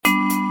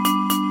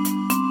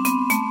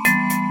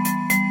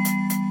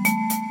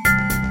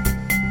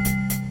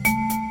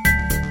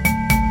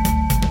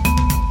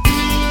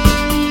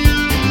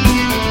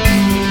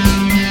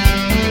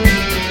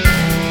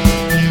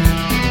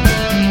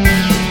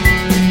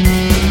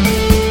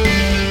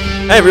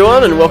Hey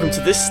everyone, and welcome to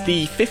the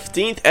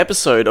 15th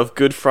episode of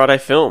Good Friday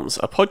Films,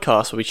 a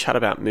podcast where we chat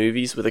about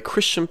movies with a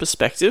Christian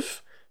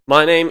perspective.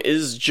 My name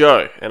is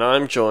Joe, and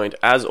I'm joined,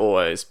 as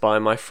always, by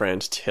my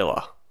friend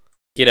Tiller.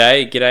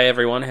 G'day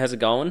everyone, how's it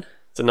going?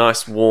 It's a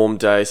nice warm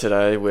day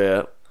today.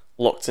 We're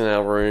locked in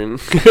our room.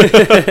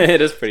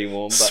 It is pretty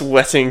warm, but...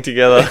 Sweating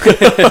together.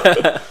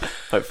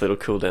 Hopefully it'll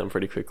cool down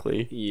pretty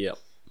quickly. Yep.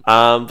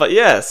 But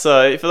yeah,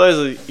 so for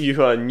those of you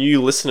who are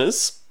new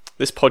listeners,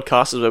 this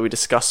podcast is where we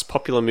discuss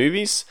popular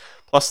movies,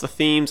 plus the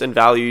themes and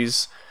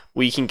values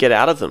we can get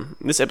out of them.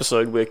 In this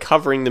episode, we're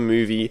covering the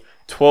movie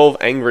 12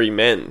 Angry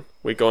Men.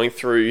 We're going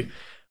through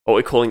what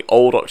we're calling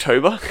Old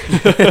October.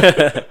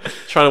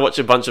 Trying to watch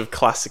a bunch of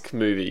classic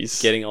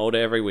movies. Getting older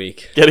every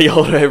week.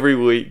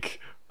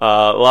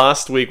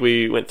 Last week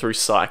we went through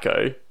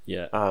Psycho.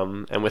 Yeah.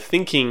 And we're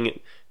thinking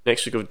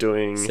next week of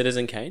doing...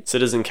 Citizen Kane?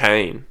 Citizen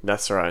Kane,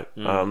 that's right.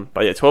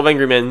 But yeah, 12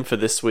 Angry Men for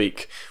this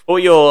week. What were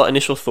your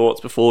initial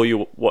thoughts before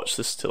you watched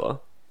this, Tiller?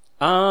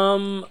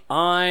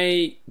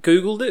 I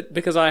googled it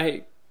because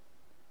I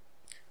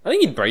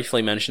think you'd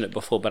briefly mentioned it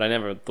before, but I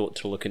never thought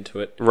to look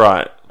into it.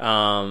 Right.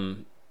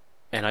 And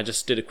I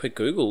just did a quick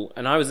Google,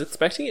 and I was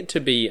expecting it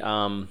to be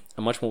a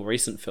much more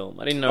recent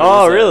film. I didn't know it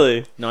was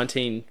really?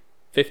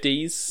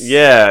 1950s?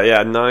 Yeah,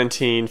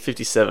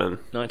 1957.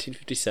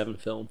 1957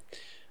 film.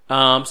 So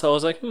I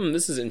was like,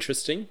 this is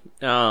interesting.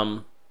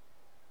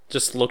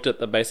 Just looked at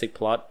the basic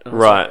plot, and I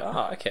was like,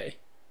 okay.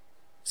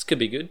 This could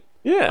be good.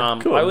 Yeah,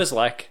 cool. I always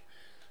like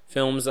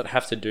films that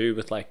have to do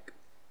with like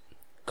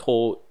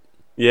court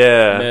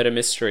murder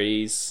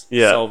mysteries,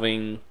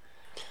 dealing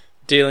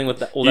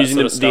with all that using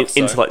sort of stuff. The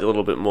intellect a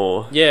little bit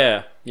more.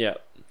 Yeah. I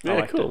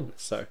liked cool. it.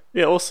 So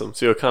yeah, awesome.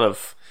 So you were kind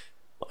of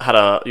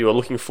you were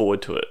looking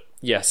forward to it.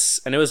 yes,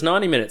 and it was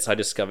 90 minutes. I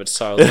discovered,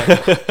 so I was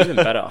like, even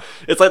better.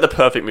 It's like the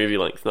perfect movie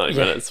length, 90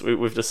 minutes.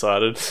 We've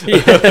decided.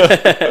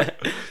 Yeah.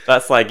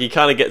 That's like you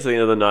kind of get to the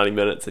end of the 90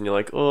 minutes, and you're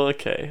like, oh,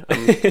 okay,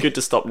 I'm good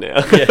to stop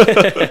now.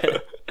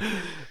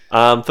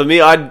 For me,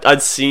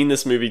 I'd seen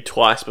this movie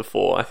twice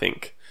before, I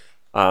think,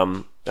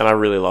 and I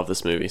really love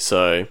this movie,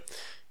 so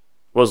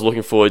was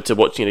looking forward to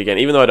watching it again,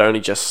 even though I'd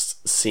only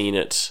just seen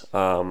it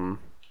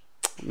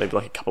maybe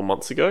like a couple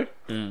months ago.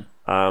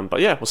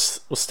 But yeah,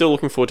 was still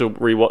looking forward to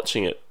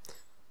rewatching it.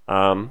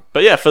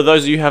 But yeah, for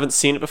those of you who haven't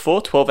seen it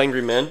before, 12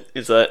 Angry Men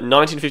is a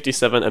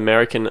 1957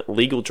 American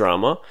legal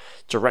drama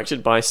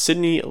directed by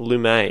Sidney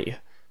Lumet.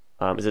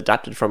 Is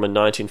adapted from a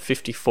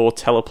 1954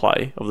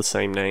 teleplay of the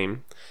same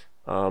name.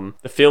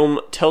 The film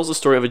tells the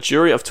story of a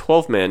jury of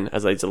 12 men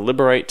as they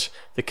deliberate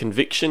the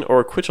conviction or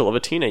acquittal of a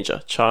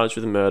teenager charged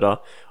with murder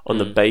on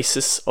the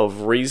basis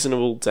of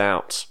reasonable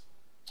doubt.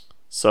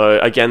 So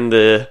again,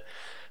 the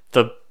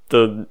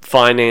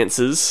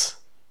finances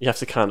you have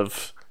to kind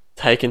of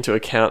take into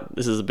account.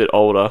 This is a bit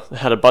older. It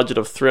had a budget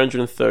of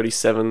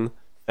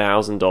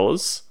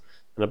 $337,000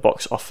 and a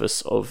box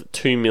office of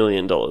 $2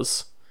 million.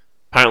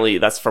 Apparently,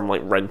 that's from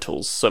like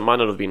rentals, so it might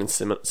not have been in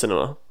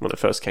cinema when it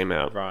first came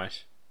out.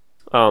 Right.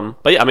 But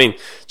yeah, I mean,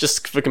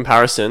 just for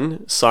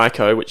comparison,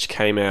 Psycho, which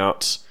came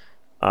out,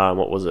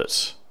 what was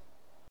it?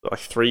 Like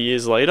 3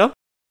 years later?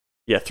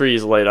 Yeah, 3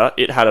 years later,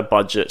 it had a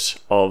budget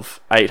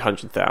of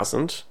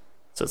 $800,000.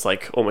 So it's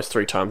like almost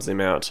 3 times the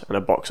amount, and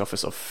a box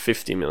office of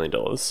 $50 million.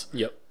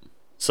 Yep.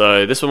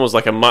 So this one was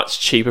like a much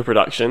cheaper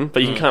production,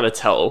 but you can kind of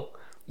tell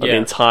the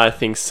entire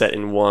thing's set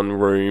in one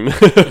room.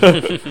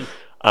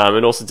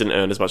 It also didn't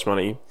earn as much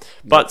money.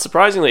 But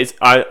surprisingly,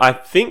 I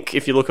think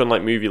if you look on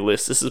like movie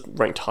lists, this is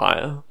ranked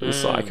higher than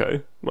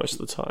Psycho most of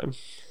the time.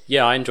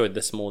 Yeah, I enjoyed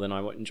this more than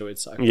I enjoyed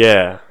Psycho.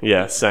 Yeah,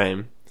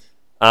 same.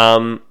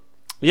 Tilla,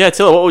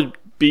 what would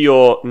be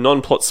your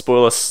non-plot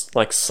spoiler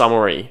like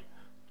summary?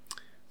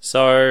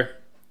 So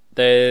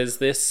there's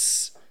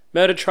this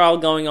murder trial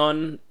going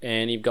on,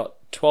 and you've got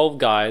 12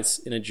 guys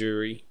in a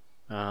jury,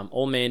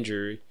 all-man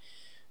jury,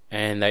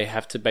 and they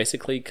have to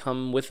basically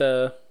come out with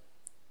a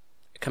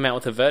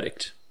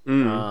verdict,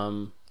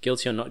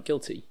 guilty or not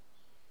guilty.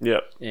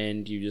 Yep.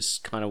 And you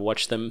just kind of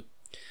watch them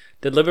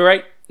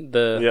deliberate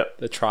the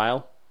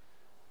trial,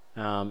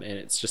 and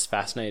it's just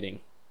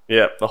fascinating.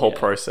 Yeah, the whole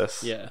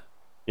process. Yeah,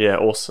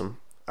 awesome.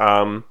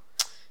 I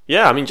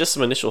mean, just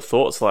some initial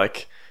thoughts.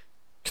 Like,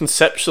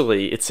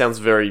 conceptually, it sounds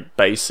very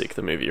basic,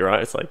 the movie,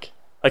 right? It's like,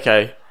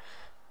 okay,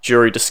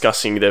 jury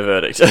discussing their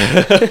verdict.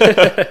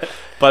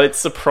 But it's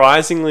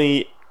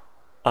surprisingly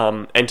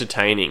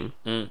entertaining,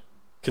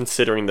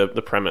 considering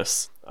the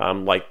premise.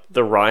 Like,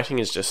 the writing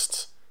is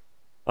just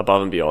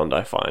above and beyond,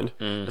 I find.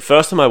 The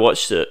first time I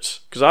watched it,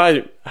 because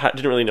I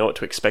didn't really know what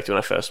to expect when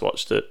I first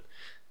watched it,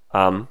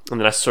 and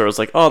then I saw it was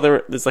like, oh,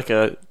 they're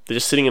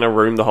just sitting in a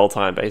room the whole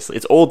time, basically.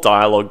 It's all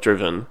dialogue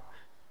driven.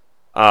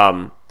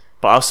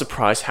 But I was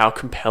surprised how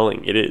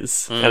compelling it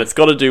is. And it's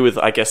got to do with,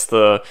 I guess,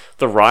 the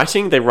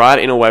writing. They write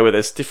it in a way where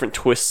there's different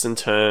twists and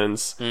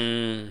turns,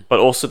 but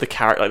also the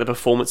character, like the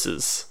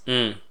performances.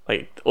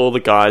 Like, all the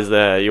guys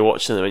there, you're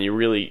watching them and you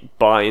really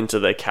buy into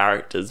their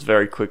characters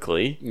very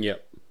quickly.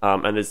 Yep.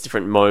 And there's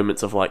different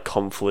moments of, like,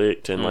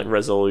 conflict and, like,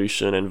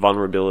 resolution and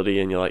vulnerability,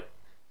 and you're like,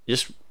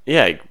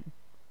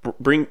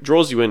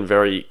 draws you in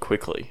very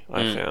quickly.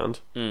 I found.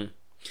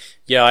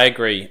 Yeah, I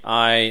agree.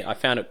 I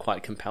found it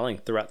quite compelling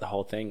throughout the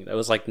whole thing. There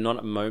was like not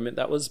a moment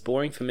that was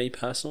boring for me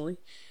personally.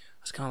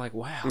 I was kind of like,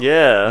 wow,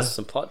 Yeah, there's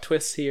some plot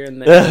twists here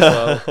and there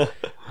as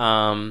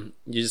well.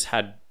 You just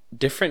had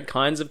different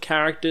kinds of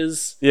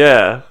characters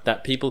yeah,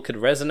 that people could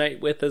resonate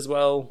with as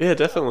well. yeah,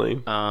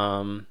 definitely.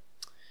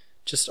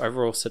 Just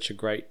overall, such a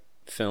great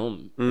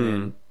film.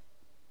 And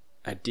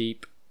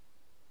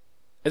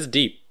it's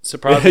deep,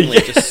 surprisingly,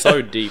 just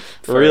so deep.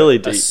 Really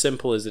deep. As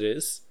simple as it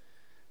is.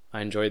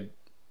 I enjoyed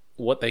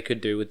what they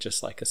could do with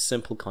just like a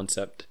simple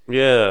concept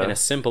Yeah, in a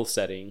simple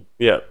setting.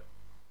 yeah.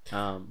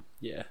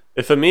 Yeah.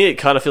 For me, it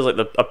kind of feels like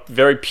a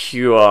very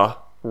pure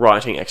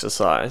writing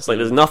exercise. Like,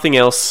 there's nothing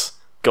else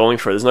going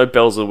for it. There's no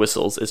bells or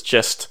whistles. It's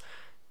just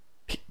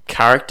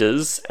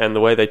characters and the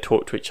way they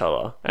talk to each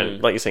other.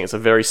 And like you're saying, it's a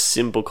very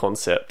simple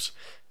concept,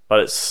 but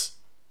it's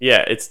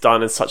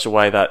done in such a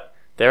way that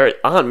there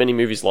aren't many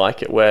movies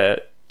like it where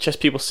just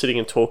people sitting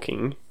and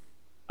talking.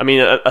 I mean,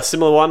 a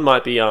similar one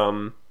might be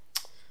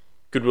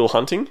Good Will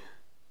Hunting.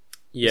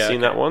 Yeah.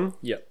 Seen that one?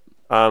 Yep.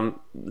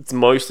 It's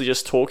mostly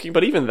just talking,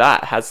 but even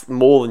that has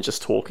more than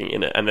just talking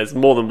in it, and there's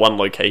more than one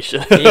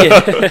location.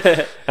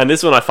 Yeah. And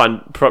this one I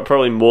find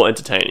probably more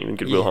entertaining than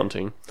Good Will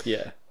Hunting.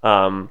 Yeah.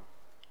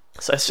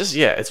 So it's just,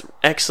 it's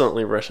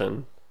excellently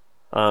written.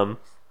 But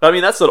I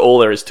mean, that's not all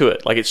there is to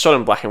it. Like, it's shot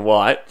in black and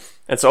white,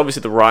 and so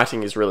obviously the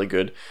writing is really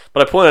good.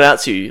 But I pointed out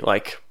to you,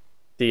 like,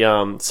 the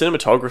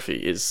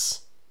cinematography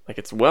is, like,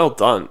 it's well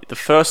done. The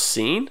first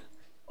scene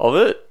of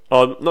it,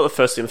 not the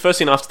first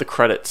scene after the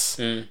credits,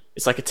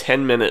 it's like a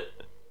 10-minute,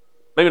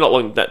 maybe not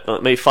long,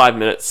 maybe 5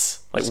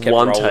 minutes, like Just kept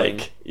one rolling.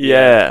 take.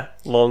 Yeah,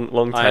 long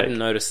take. I hadn't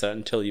noticed that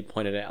until you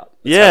pointed out.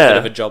 It's Yeah. a bit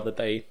of a job that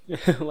they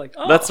like.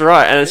 Oh, That's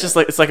right, and it's just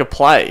like, it's like a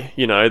play,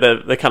 you know.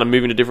 They're kind of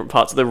moving to different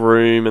parts of the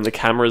room, and the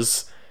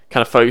camera's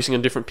kind of focusing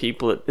on different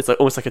people. It's like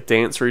almost like a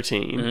dance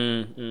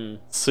routine.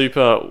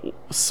 Super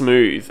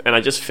smooth, and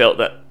I just felt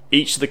that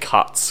each of the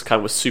cuts kind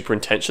of was super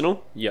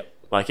intentional. Yep.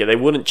 Like, they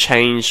wouldn't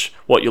change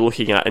what you're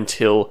looking at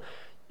until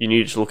you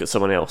needed to look at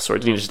someone else, or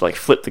you needed to like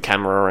flip the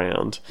camera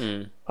around.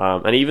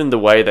 And even the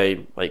way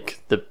they,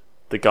 like, the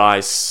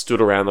guys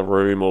stood around the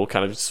room, or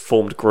kind of just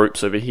formed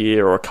groups over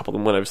here, or a couple of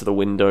them went over to the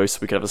window so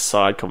we could have a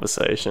side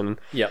conversation.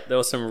 Yep. There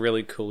were some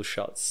really cool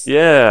shots.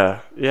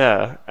 Yeah,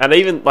 yeah. And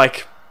even,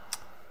 like,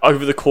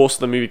 over the course of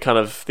the movie, kind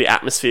of the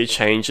atmosphere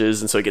changes,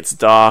 and so it gets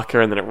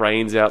darker, and then it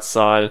rains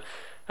outside.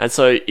 And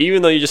so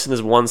even though you're just in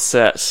this one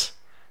set,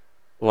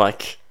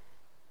 like,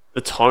 the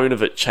tone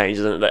of it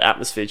changes and the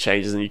atmosphere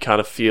changes, and you kind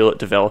of feel it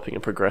developing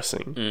and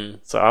progressing.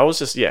 So I was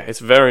just, it's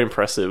very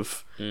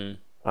impressive.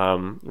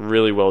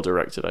 Really well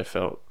directed, I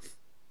felt.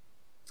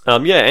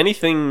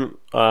 Anything,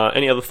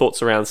 any other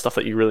thoughts around stuff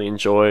that you really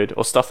enjoyed,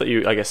 or stuff that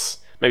you, I guess,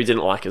 maybe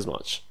didn't like as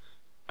much?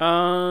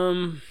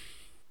 They're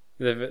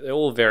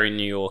all very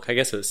New York. I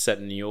guess it was set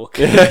in New York.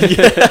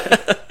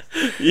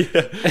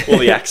 Yeah, all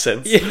the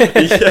accents. What's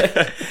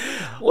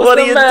What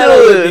the are you matter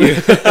doing?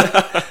 with you?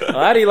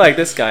 Well, how do you like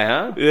this guy,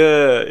 huh?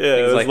 Yeah.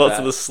 There's like lots that.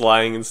 of the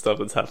slang and stuff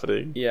that's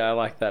happening. Yeah, I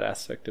like that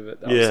aspect of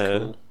it. That Yeah.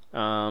 was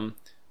cool.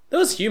 There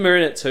was humor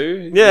in it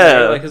too. Yeah. You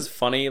know, like, it's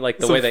funny, like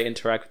the Some- way they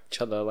interact with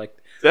each other, like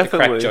they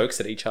Definitely. crack jokes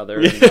at each other.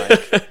 And,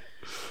 like,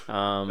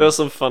 There were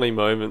some funny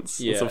moments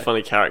and Yeah. some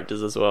funny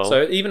characters as well.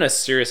 so even as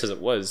serious as it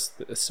was,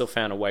 it still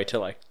found a way to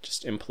like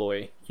just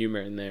employ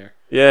humor in there.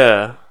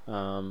 yeah.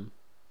 Um,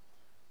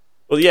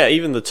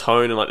 Even the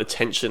tone and like the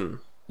tension,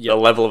 the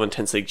level of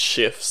intensity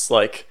shifts.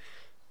 Like,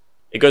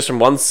 it goes from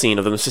one scene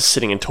of them just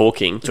sitting and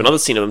talking to another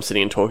scene of them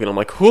sitting and talking. I'm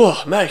like,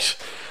 whoa, mate,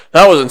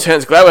 that was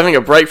intense. Glad we're having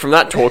a break from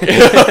that talking.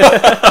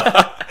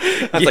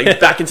 It's like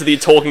back into the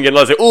talking again.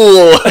 I was like,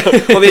 ooh,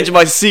 on the edge of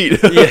my seat.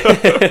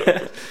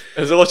 It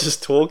was all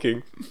just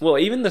talking. well,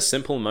 even the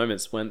simple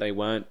moments when they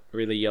weren't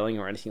really yelling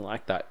or anything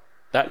like that,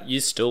 that you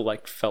still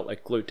like felt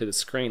like glued to the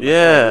screen. Like,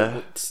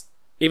 Yeah.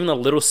 even the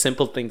little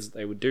simple things that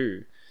they would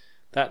do,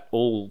 that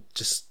all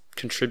just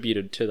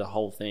contributed to the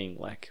whole thing.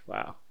 Like,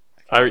 wow.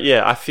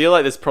 I feel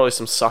like there's probably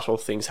some subtle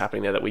things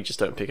happening there that we just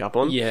don't pick up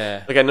on.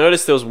 Yeah. Like, I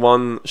noticed there was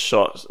one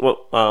shot,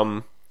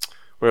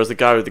 whereas the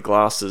guy with the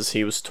glasses,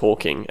 he was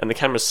talking, and the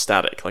camera's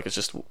static, like it's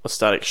just a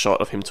static shot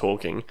of him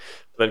talking.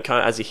 But then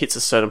kind of as he hits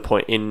a certain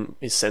point in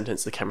his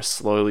sentence, the camera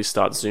slowly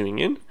starts zooming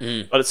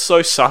in. But it's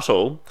so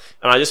subtle,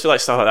 and I just feel like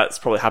stuff like that's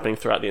probably happening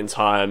throughout the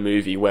entire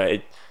movie,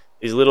 where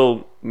these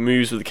little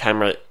moves with the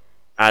camera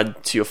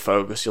add to your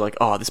focus. You're like,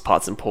 oh, this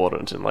part's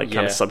important, and like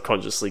kind of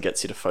subconsciously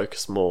gets you to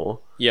focus more.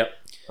 Yep.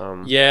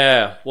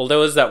 Yeah. Well, there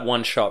was that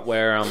one shot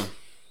where,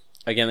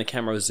 again, the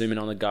camera was zooming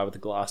on the guy with the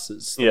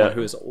glasses, the one who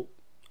was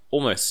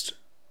almost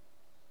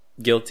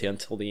guilty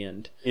until the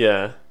end,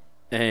 Yeah.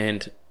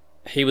 and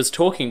he was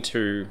talking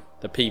to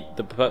the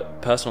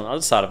person on the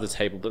other side of the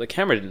table, but the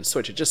camera didn't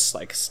switch. It just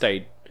like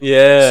stayed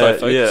Yeah. so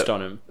focused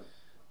on him.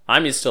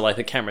 I'm used to like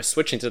the camera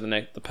switching to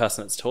the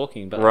person that's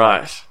talking, but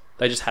Right. like,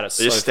 they just had it.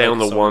 They just stay on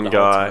the focused one whole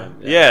guy. time.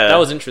 Yeah. That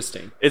was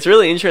interesting. It's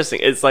really interesting.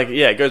 It's like,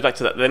 it goes back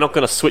to that. They're not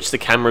going to switch the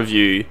camera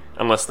view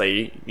unless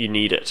you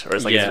need it. Or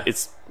it's like,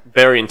 it's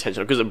very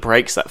intentional because it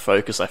breaks that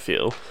focus, I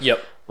feel.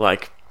 Yep.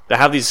 Like, they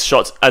have these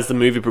shots as the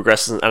movie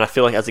progresses, and I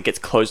feel like as it gets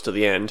close to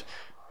the end,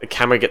 the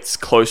camera gets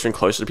closer and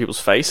closer to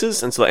people's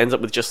faces, and so it ends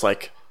up with just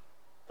like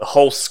the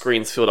whole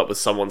screen's filled up with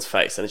someone's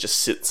face, and it just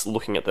sits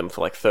looking at them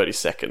for like 30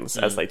 seconds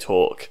as they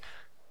talk.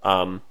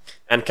 And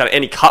kind of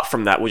any cut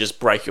from that will just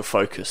break your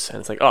focus, and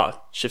it's like,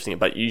 oh, shifting it,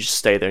 but you just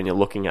stay there and you're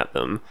looking at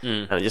them,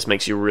 and it just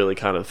makes you really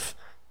kind of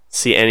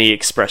see any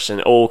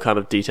expression, all kind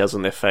of details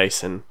on their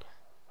face, and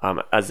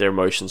as their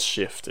emotions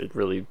shift, it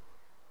really,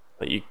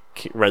 that you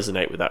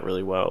resonate with that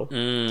really well.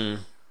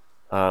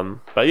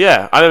 But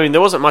yeah, I mean,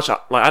 there wasn't much,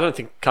 like, can't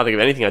think of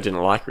anything I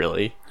didn't like,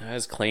 really. It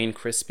was clean,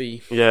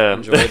 crispy, Yeah.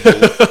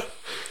 enjoyable.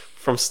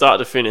 From start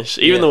to finish,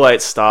 even the way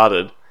it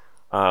started,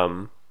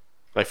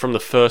 like from the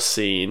first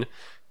scene,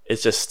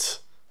 it's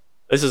just,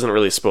 this isn't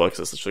really a spoiler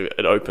because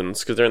it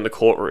opens because they're in the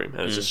courtroom,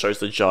 and it just shows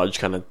the judge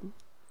kind of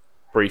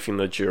briefing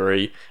the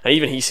jury, and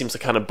even he seems to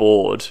kind of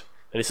bored,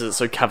 and he says it's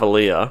so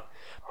cavalier,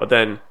 but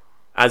then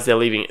as they're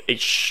leaving,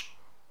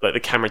 like the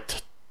camera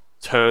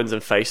turns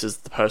and faces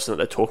the person that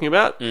they're talking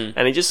about,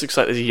 and he just looks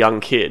like this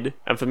young kid,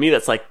 and for me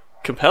that's like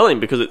compelling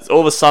because it's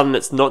all of a sudden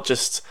it's not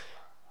just,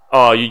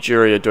 oh, you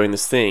jury are doing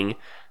this thing.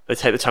 They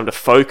take the time to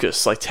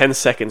focus, like 10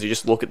 seconds, you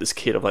just look at this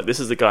kid of like, this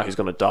is the guy who's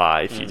going to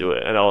die if you do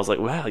it. And I was like,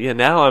 wow, yeah,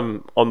 now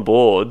I'm on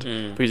board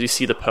because you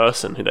see the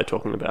person who they're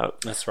talking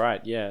about. That's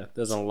right, yeah.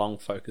 There's a long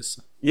focus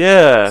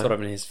Yeah. sort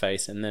of in his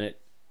face, and then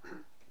it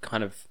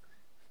kind of,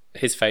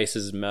 his face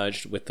is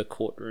merged with the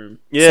courtroom.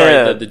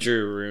 Yeah. Sorry, the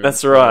jury room.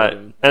 That's right.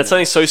 And it's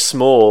something so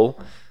small,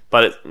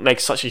 but it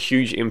makes such a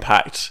huge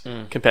impact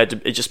compared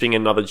to it just being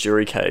another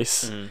jury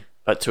case,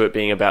 but to it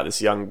being about this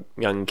young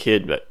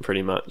kid, but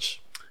pretty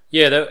much.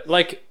 Yeah,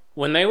 like,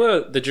 when they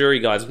were, the jury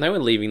guys, when they were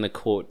leaving the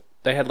court,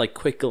 they had, like,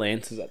 quick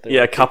glances at the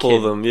Yeah, a couple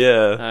of them,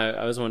 yeah.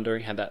 I was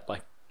wondering how that,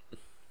 like,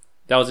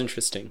 that was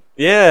interesting.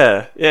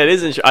 Yeah, it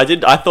is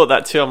interesting. I thought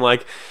that too. I'm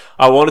like,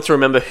 I wanted to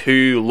remember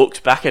who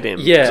looked back at him.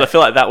 Yeah. Because I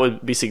feel like that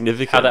would be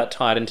significant. How that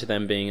tied into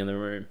them being in the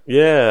room.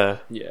 Yeah.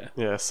 Yeah.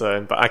 Yeah,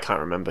 so, but I can't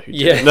remember who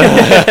did.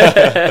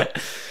 Yeah.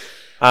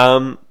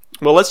 Well,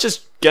 let's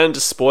just get into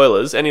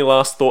spoilers. Any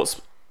last thoughts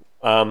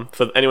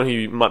for anyone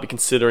who might be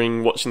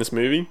considering watching this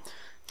movie?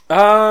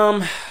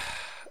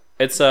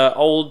 It's a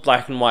old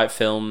black and white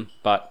film,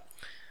 but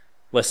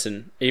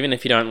listen, even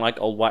if you don't like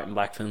old white and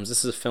black films,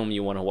 this is a film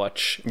you want to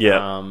watch.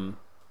 Yeah.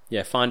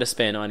 Yeah, find a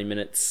spare 90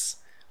 minutes.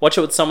 Watch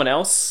it with someone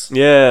else.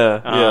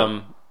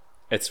 Yeah.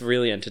 It's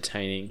really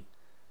entertaining.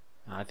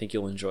 I think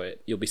you'll enjoy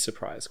it. You'll be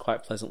surprised,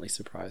 quite pleasantly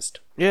surprised.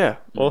 Yeah,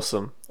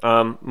 awesome.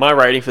 My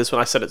rating for this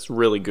one, I said it's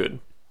really good.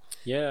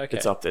 Yeah, okay.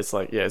 It's up there. It's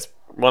like, yeah, it's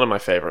one of my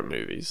favourite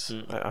movies,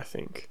 I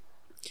think.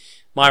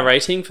 My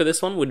rating for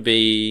this one would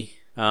be,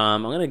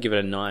 I'm going to give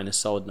it a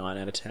solid 9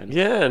 out of 10.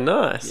 Yeah,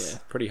 nice. Yeah,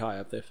 pretty high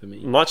up there for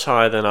me. Much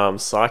higher than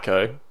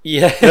Psycho.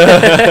 Yeah.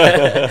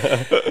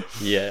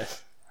 Yeah.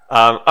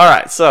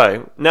 Alright,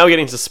 so now we're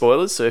getting to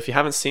spoilers, so if you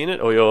haven't seen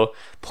it or you're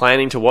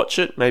planning to watch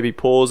it, maybe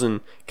pause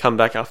and come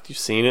back after you've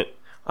seen it.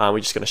 We're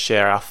just going to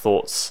share our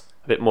thoughts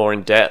a bit more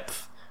in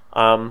depth.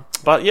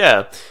 But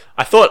yeah,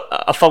 I thought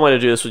a fun way to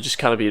do this would just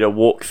kind of be to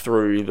walk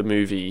through the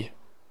movie,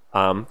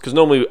 because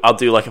normally I'll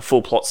do like a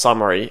full plot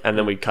summary and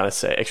then we kind of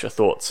say extra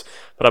thoughts,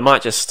 but I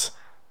might just,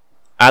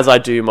 as I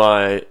do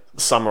my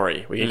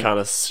summary, we can kind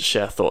of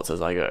share thoughts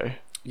as I go.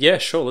 Yeah,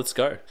 sure, let's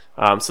go.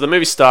 So the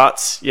movie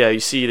starts, you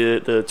see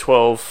the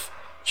 12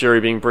 jury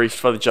being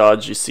briefed by the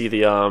judge, you see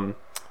the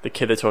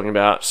kid they're talking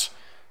about,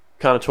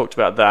 kind of talked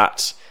about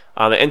that.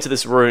 They enter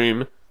this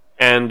room,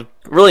 and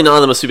really none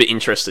of them are super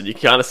interested. You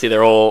kind of see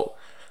they're all,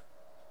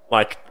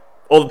 like,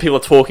 all the people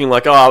are talking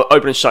like, oh,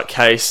 open and shut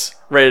case,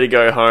 ready to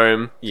go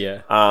home.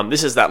 Yeah.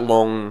 This is that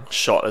long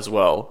shot as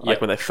well,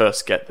 like when they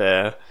first get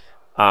there.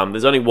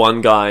 There's only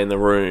one guy in the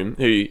room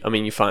who, I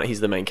mean, you find he's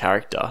the main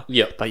character.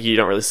 Yep. But you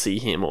don't really see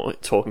him or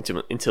talking to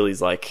him until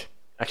he's like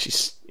actually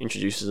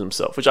introduces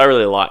himself, which I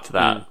really liked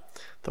that.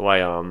 The way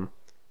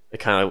they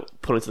kind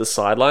of put him to the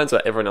sidelines,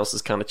 where everyone else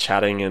is kind of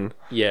chatting and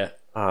Yeah.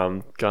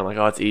 going like,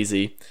 oh, it's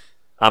easy.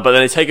 But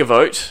then they take a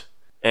vote,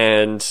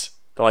 and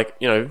they're like,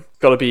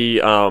 got to be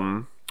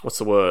what's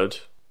the word?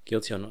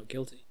 Guilty or not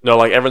guilty? No,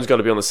 like everyone's got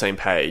to be on the same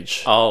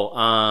page. Oh,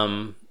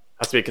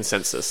 Has to be a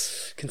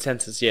consensus.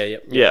 consensus, yeah,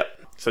 yep. Yeah.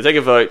 So they take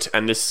a vote,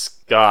 and this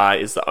guy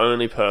is the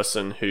only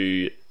person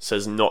who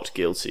says not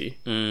guilty.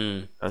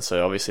 And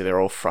so obviously they're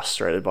all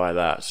frustrated by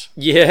that.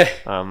 Yeah.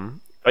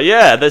 But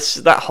yeah, there's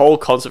that whole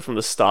concept from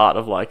the start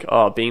of like,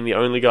 oh, being the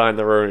only guy in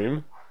the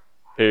room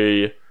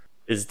who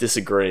is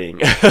disagreeing.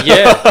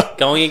 Yeah,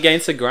 going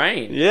against the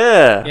grain.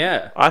 Yeah.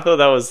 Yeah. I thought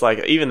that was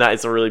like, even that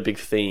is a really big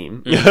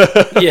theme.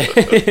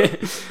 Yeah.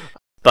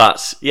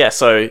 But yeah,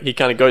 so he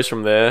kind of goes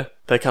from there.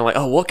 They're kind of like,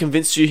 oh, what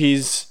convinced you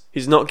he's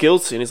not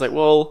guilty? And he's like,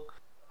 well,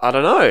 I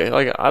don't know.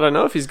 Like, I don't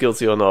know if he's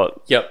guilty or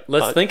not. Yep,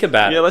 let's think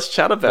about it. Yeah, let's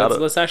chat about it.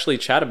 Let's actually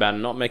chat about it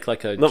and not make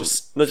like a Not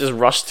just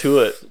rush to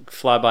it.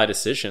 fly-by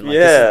decision. Like,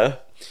 Yeah. this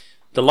is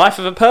the life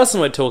of a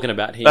person we're talking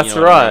about here. That's you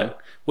know what I right. mean?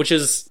 Which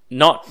is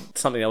not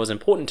something that was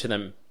important to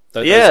them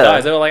Those Yeah.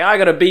 guys, they were like, I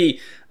gotta be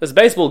this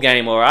baseball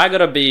game, or I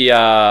gotta be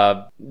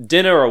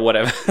dinner or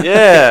whatever.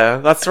 Yeah,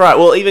 that's right.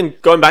 Well, even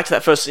going back to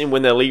that first scene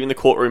when they're leaving the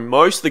courtroom,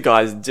 most of the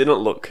guys didn't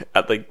look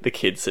at the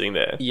kid sitting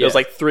there. There was Yeah.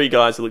 like 3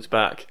 guys who looked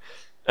back.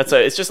 And so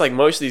it's just like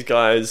most of these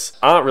guys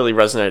aren't really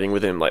resonating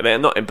with him. Like, they're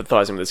not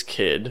empathizing with this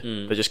kid.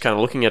 They're just kind of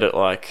looking at it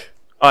like,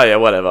 oh yeah,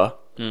 whatever.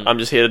 I'm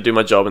just here to do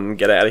my job and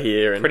get out of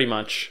here. And Pretty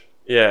much.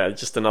 yeah,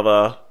 just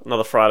another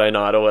Friday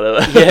night or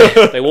whatever.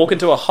 Yeah, they walk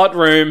into a hot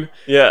room.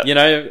 Yeah. You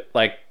know,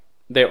 like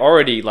they're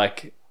already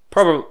like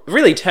probably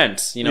really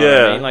tense. You know what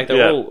I mean? Like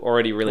they're all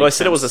already really. Well, I tense.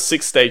 said it was a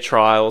 6-day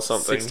trial or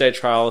something. 6-day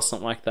trial or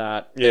something like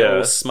that. They're Yeah.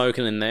 all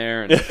smoking in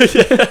there and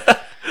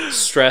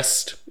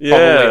stressed,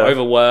 Yeah. probably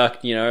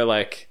overworked. You know,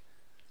 like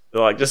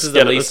They're like, this just is the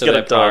get it, least let's of get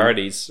their it done.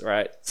 priorities,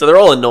 right? So they're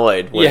all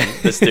annoyed when Yeah.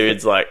 this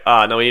dude's like,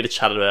 no, we need to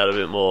chat about it a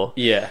bit more.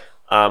 Yeah.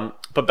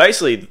 But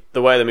basically,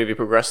 the way the movie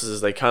progresses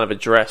is they kind of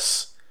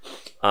address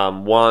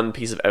one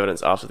piece of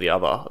evidence after the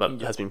other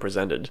that has been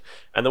presented.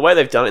 And the way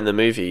they've done it in the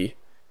movie,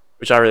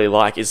 which I really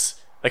like, is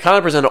they kind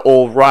of present it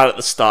all right at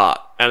the start.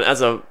 And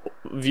as a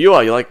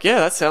viewer, you're like, yeah,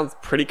 that sounds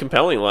pretty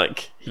compelling.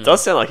 Like, he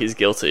does sound like he's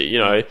guilty. You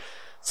know,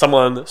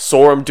 someone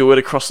saw him do it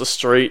across the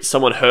street.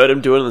 Someone heard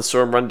him do it and then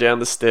saw him run down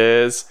the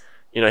stairs.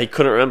 You know, he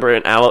couldn't remember he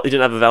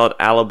didn't have a valid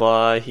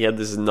alibi. He had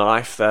this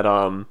knife that,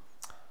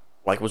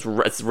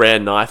 it's a rare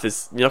knife.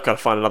 You're not going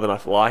to find another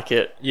knife like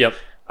it. Yep.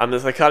 And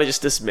they kind of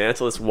just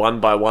dismantle this one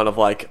by one of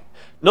like,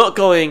 not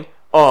going,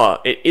 oh,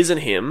 it isn't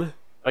him.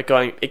 Like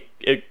going,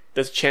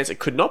 there's a chance it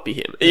could not be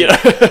him. You know?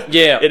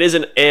 Yeah. It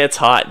isn't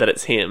airtight that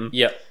it's him.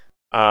 Yep.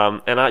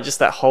 And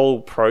that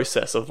whole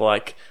process of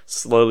like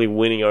slowly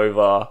winning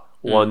over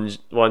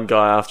one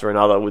guy after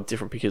another with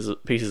different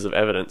pieces of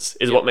evidence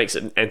is what makes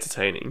it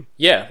entertaining.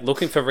 Yeah.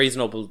 Looking for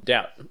reasonable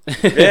doubt.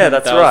 Yeah,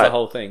 that's that right. was the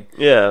whole thing.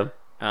 Yeah.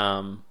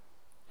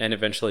 And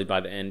eventually,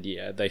 by the end,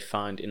 they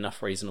find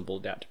enough reasonable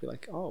doubt to be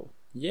like, oh,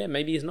 yeah,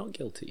 maybe he's not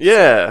guilty.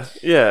 Yeah.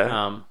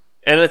 Yeah. Um,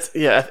 And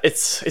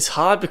it's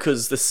hard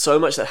because there's so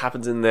much that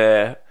happens in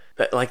there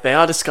that like they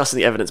are discussing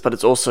the evidence, but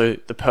it's also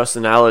the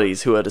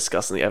personalities who are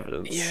discussing the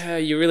evidence. yeah,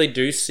 you really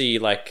do see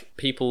like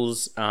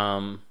people's I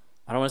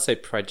don't want to say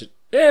prejudices.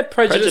 Yeah,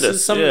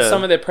 prejudices. Prejudice,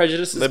 Some of their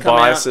prejudices, Their come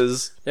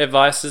biases. out. Their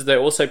vices. They're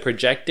also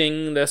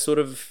projecting their sort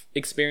of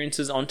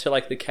experiences onto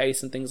like the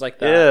case and things like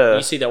that. Yeah.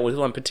 You see that with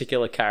one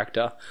particular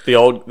character.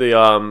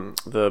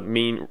 The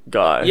mean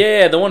guy.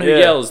 Yeah, the one who Yeah.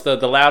 yells, the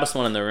loudest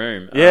one in the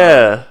room.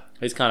 Yeah.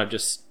 He's kind of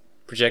just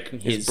projecting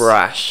He's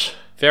brash.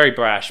 very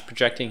brash,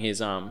 projecting his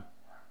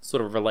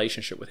sort of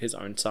relationship with his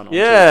own son onto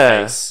Yeah.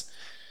 the case.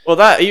 Well,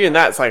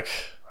 that's like,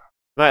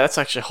 mate, that's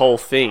actually a whole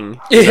thing.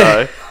 You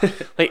know,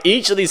 like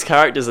each of these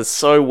characters are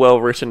so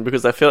well written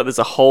because I feel like there's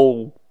a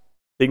whole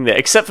thing there,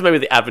 except for maybe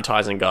the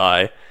advertising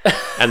guy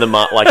and the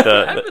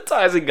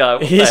Advertising guy.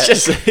 What he's the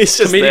just heck?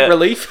 comedic comedic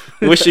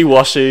relief. wishy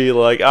washy.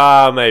 Like,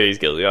 maybe he's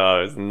guilty.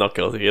 Oh, he's not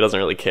guilty. He doesn't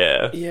really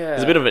care. Yeah.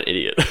 He's a bit of an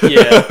idiot.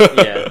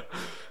 Yeah.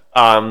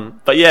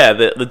 But yeah,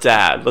 the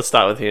dad. Let's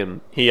start with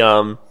him.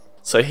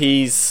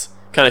 He's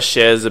kind of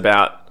shares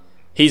about.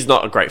 He's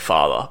not a great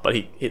father, but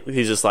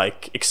he's just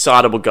like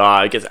excitable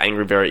guy, gets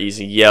angry very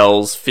easy,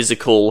 yells,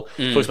 physical.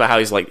 Talks about how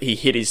he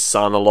hit his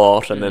son a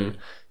lot, and then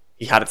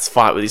he had this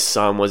fight with his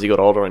son as he got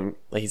older, and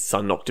his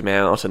son knocked him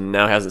out, and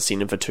now he hasn't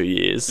seen him for 2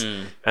 years,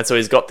 and so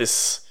he's got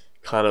this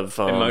kind of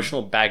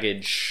Emotional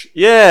baggage,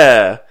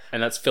 yeah,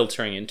 and that's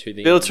filtering into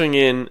the filtering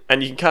in,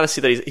 and you can kind of see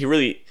that he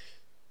really,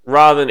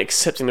 rather than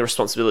accepting the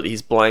responsibility,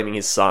 he's blaming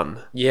his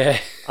son. Yeah.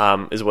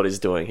 Is what he's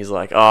doing. He's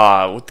like,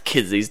 with the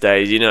kids these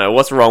days,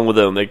 what's wrong with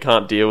them? They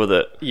can't deal with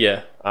it.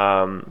 Yeah.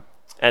 And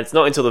it's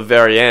not until the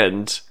very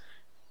end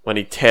when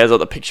he tears out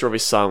the picture of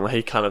his son where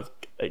he kind of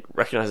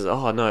recognizes,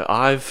 oh no,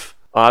 I've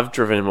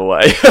driven him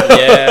away.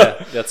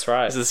 Yeah, that's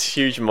right. It's this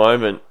huge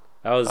moment.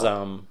 That was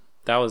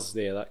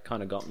that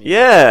kind of got me.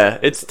 Yeah,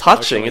 it's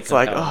touching. emotionally It's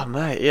like, compelling.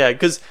 oh mate, yeah,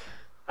 because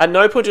at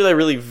no point do they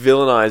really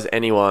villainize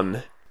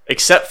anyone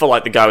except for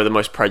like the guy with the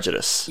most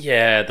prejudice.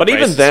 Yeah, But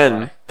even racist then,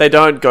 guy. they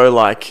don't go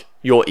like,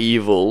 you're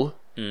evil.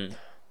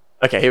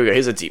 Okay, here we go.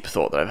 Here's a deep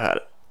thought that I've had.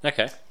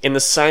 Okay. In the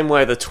same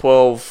way, the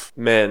 12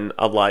 men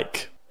are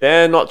like,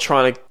 they're not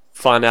trying to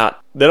find out,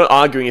 they're not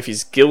arguing if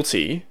he's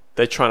guilty,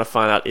 they're trying to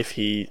find out if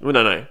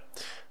no.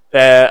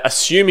 They're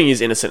assuming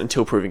he's innocent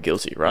until proven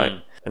guilty,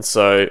 right? And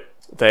so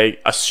they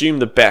assume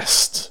the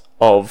best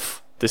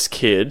of this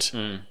kid,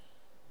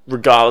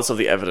 regardless of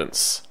the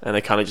evidence, and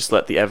they kind of just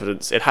let the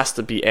evidence, it has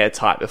to be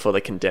airtight before they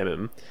condemn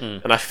him.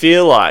 And I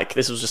feel like,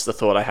 this was just the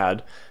thought I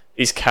had,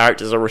 these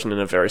characters are written in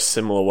a very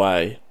similar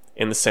way,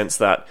 in the sense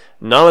that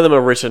none of them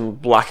are written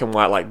black and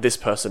white like this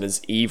person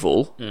is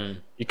evil.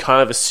 You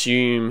kind of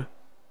assume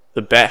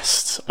the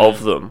best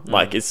of them.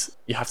 Like,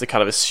 you have to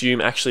kind of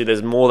assume actually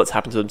there's more that's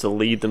happened to them to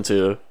lead them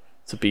to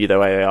be the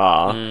way they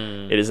are.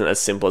 It isn't as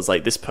simple as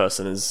like this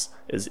person is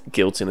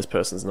guilty and this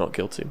person's not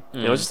guilty.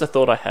 It was just a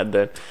thought I had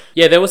there.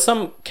 Yeah, there were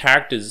some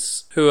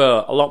characters who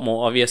are a lot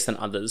more obvious than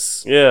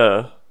others.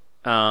 Yeah.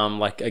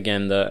 Like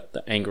again, the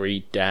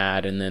angry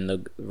dad, and then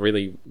the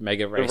really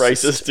mega racist.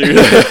 Racist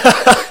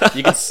dude.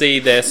 You can see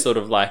their sort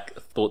of like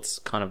thoughts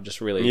kind of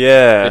just really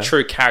Yeah. the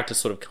true character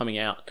sort of coming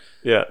out.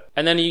 Yeah.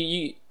 And then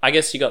you I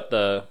guess you got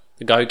the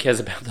guy who cares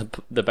about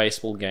the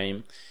baseball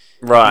game.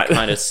 Right.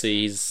 Kind of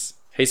sees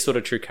he's sort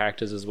of true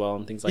characters as well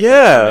and things like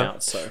Yeah. that come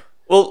out. So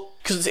Well,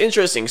 because it's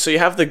interesting. So you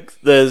have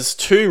there's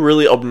two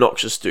really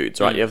obnoxious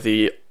dudes, right? You have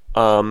the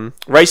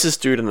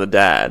racist dude and the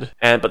dad,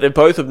 but they're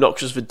both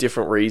obnoxious for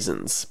different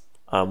reasons.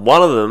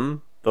 One of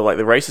them, the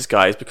racist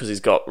guy, is because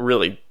he's got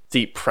really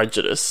deep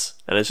prejudice,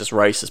 and it's just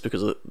racist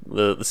because of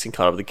the skin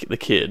color of the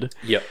kid.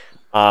 yep.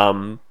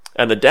 And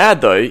the dad,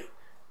 though,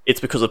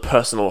 it's because of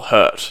personal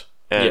hurt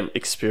and Yep.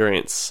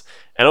 experience.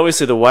 And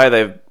obviously, the way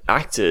they've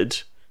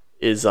acted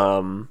is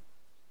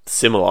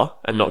similar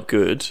and not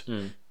good.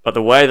 But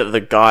the way that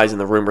the guys in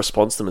the room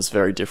respond to them is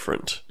very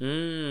different.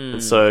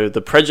 And so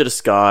the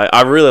prejudiced guy,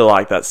 I really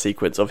like that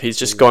sequence of he's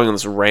just going on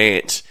this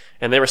rant,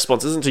 and their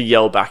response isn't to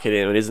yell back at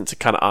him, it isn't to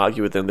kind of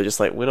argue with them. They're just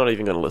like, we're not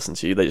even going to listen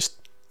to you. They just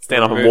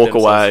stand up and Remove walk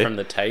themselves away. from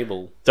the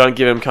table. Don't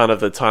give him kind of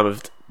the time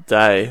of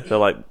day. They're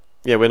like,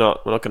 yeah, we're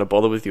not going to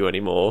bother with you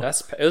anymore.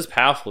 It was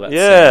powerful. That Yeah.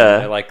 scene.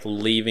 They're like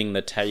leaving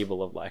the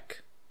table of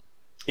like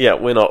Yeah,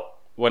 we're not.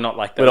 we're not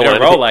like that. We don't We don't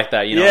want roll anything- like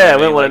that. You know Yeah, what I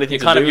we don't mean? want Like, anything you're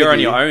to kind do of you're with on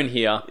your you. own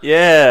here.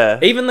 Yeah.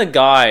 Even the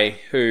guy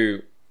who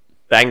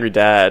The angry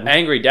dad.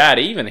 angry dad,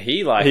 even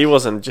he like He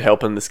wasn't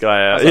helping this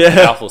guy out. that's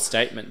a powerful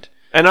statement.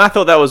 And I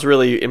thought that was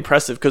really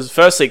impressive because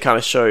firstly it kind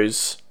of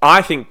shows,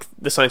 I think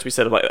there's something to be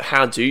said of like,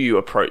 how do you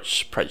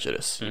approach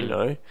prejudice, you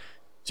know?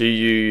 Do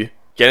you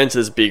get into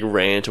this big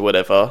rant or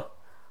whatever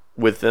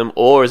with them,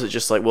 or is it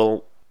just like,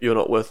 well, you're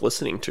not worth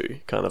listening to,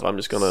 kind of, I'm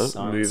just going to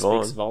Silence move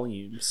speaks on.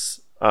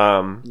 volumes.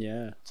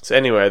 Yeah. So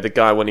anyway, the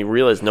guy, when he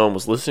realized no one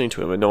was listening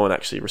to him and no one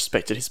actually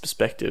respected his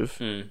perspective,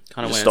 Kind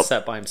of Just went stop- and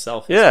sat by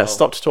himself. as yeah, well.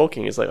 stopped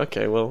talking. He's like,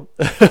 okay, well,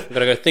 Gotta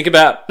go think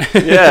about.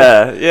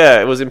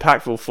 yeah, it was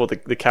impactful for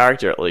the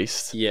character at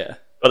least. yeah.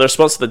 But the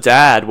response to the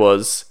dad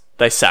was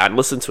they sat and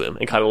listened to him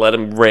and kind of let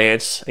him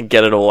rant and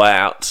get it all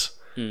out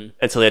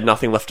until he had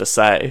nothing left to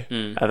say.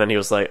 And then he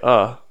was like,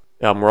 oh,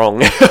 I'm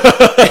wrong.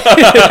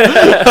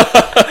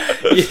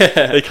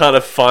 Yeah. He kind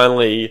of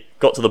finally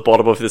got to the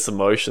bottom of this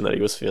emotion that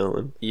he was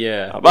feeling.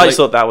 Yeah. I just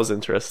thought that was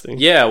interesting.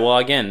 Yeah, well,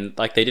 again,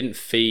 like they didn't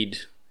feed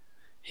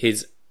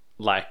his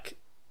like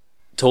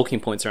talking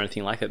points or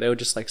anything like that. They were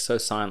just like so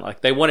silent.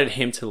 Like they wanted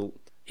him to.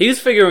 He was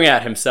figuring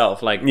out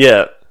himself. Like,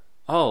 Yeah.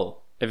 oh,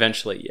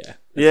 eventually, yeah,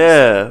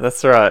 Yeah,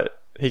 that's right.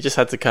 He just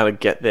had to kind of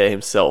get there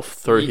himself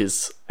through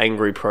his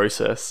angry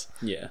process.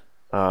 yeah,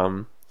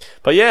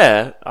 But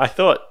yeah, I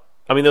thought,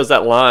 I mean, there was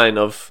that line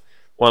of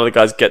one of the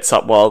guys gets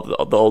up while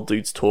the old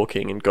dude's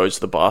talking and goes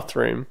to the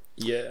bathroom,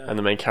 yeah, and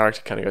the main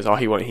character kind of goes, oh,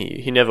 he won't hear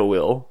you. He never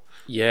will.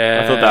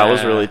 yeah. I thought that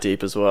was really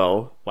deep as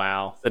well.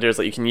 wow. That it was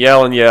like, you can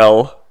yell and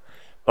yell,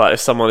 but if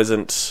someone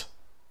isn't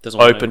Doesn't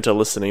wanna- open to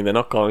listening, they're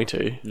not going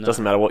to. It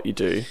doesn't matter what you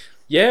do.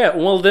 Yeah,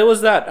 well, there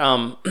was that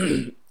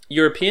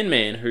European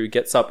man who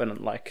gets up and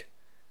like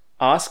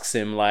asks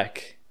him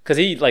like because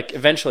he like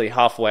eventually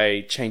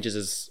halfway changes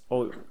his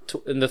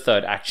in the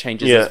third act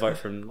changes Yeah. his vote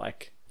from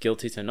like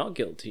guilty to not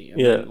guilty. And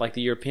Yeah. then, like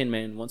the European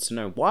man wants to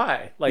know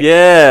why. Like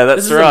Yeah, this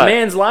that's is right. a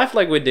man's life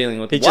like we're dealing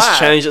with. He Why? just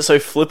changed it so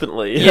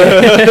flippantly.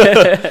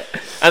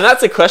 And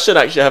that's a question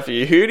I actually have for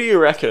you. Who do you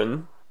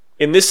reckon,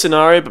 in this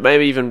scenario, but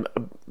maybe even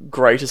a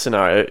greater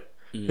scenario,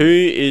 who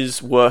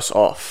is worse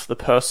off? The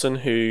person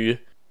who,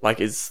 like,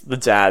 is the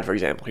dad, for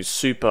example, who's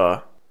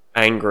super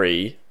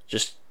angry,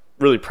 just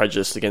really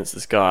prejudiced against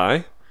this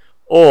guy,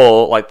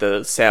 or, like,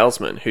 the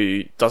salesman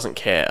who doesn't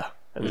care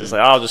and just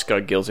like, I'll just go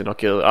guilty, not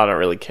guilty, I don't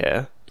really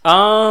care.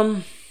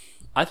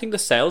 I think the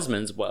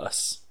salesman's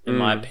worse, in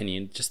my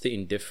opinion. Just the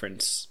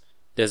indifference.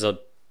 There's a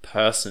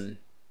person's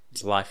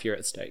life here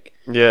at stake.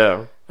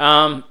 Yeah.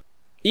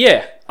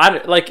 Yeah,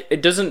 like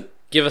it doesn't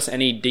give us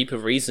any deeper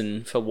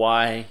reason for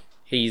why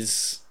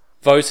he's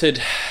voted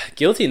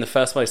guilty in the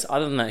first place.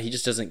 Other than that, he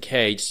just doesn't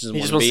care. He just doesn't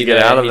want to wants be to get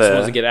there. out of He just there.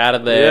 wants to get out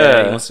of there.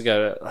 Yeah. He wants to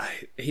go.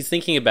 He's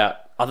thinking about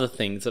other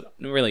things that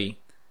really He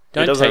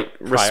don't doesn't take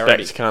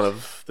priority. respect kind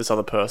of this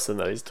other person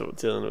that he's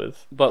dealing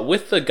with. But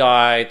with the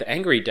guy, the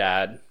angry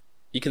dad,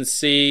 you can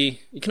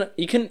see you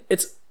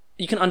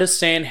can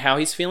understand how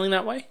he's feeling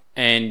that way,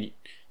 and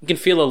you can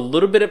feel a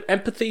little bit of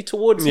empathy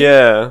towards him,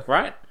 Yeah.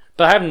 right?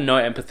 But I have no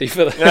empathy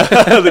for the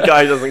The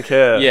guy who doesn't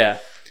care. yeah.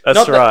 That's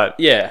Not that- right.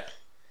 yeah.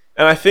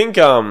 And I think,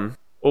 well,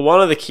 one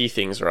of the key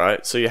things,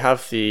 right? So you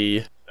have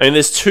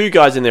there's two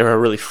guys in there who are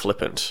really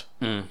flippant.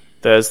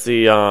 There's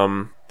the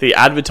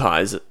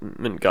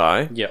advertisement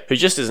guy, Yep. who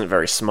just isn't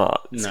very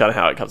smart. It's No. kind of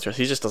how it comes across.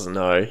 He just doesn't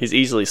know. He's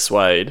easily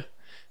swayed.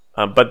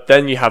 But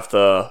then you have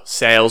the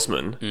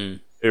salesman,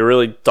 who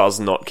really does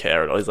not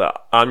care at all. He's like,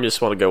 I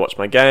just want to go watch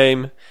my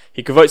game.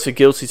 He votes for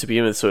guilty to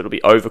begin with, so it'll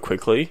be over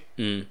quickly.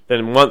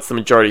 Then once the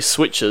majority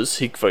switches,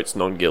 he votes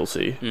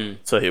non-guilty,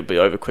 so he'll be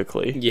over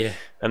quickly. Yeah.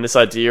 And this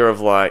idea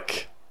of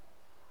like,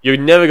 you're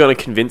never going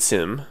to convince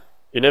him,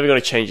 you're never going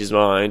to change his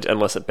mind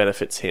unless it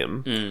benefits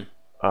him.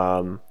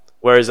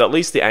 Whereas at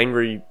least the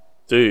angry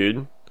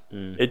dude,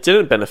 it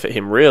didn't benefit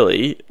him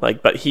really,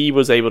 like, but he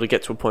was able to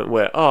get to a point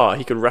where,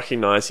 he could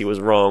recognize he was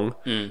wrong.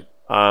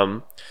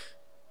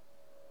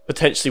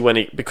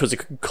 potentially because he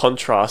could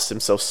contrast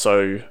himself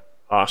so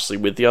harshly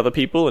with the other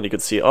people, and he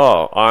could see,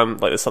 oh, I'm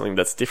like, there's something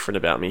that's different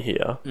about me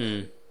here.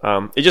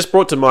 It just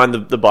brought to mind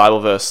the Bible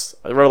verse,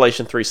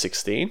 Revelation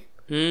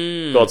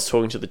 3:16. God's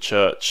talking to the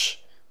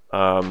church.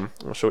 I'm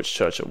not sure which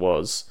church it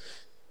was,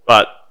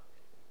 but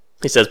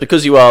he says,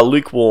 because you are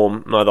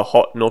lukewarm, neither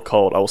hot nor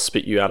cold, I will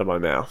spit you out of my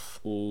mouth.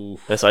 Ooh.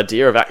 This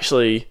idea of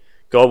actually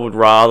God would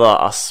rather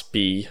us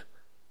be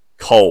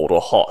cold or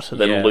hot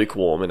than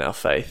lukewarm in our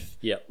faith.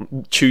 Yep.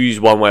 Choose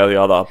one way or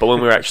the other. But when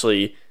we're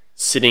actually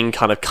sitting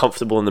kind of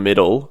comfortable in the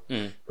middle,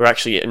 we're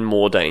actually in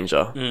more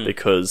danger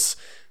because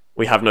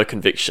we have no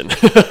conviction.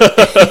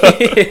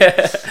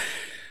 Yeah.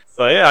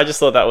 So yeah, I just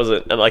thought that was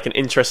like an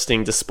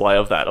interesting display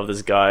of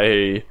this guy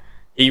who,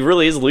 he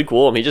really is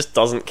lukewarm. He just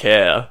doesn't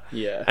care.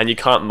 Yeah. And you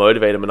can't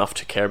motivate him enough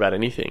to care about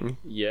anything.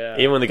 Yeah.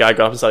 Even when the guy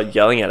got up and started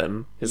yelling at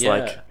him, he's Yeah.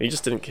 like, he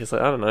just didn't, he's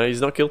like, I don't know, he's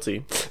not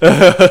guilty.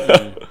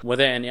 Were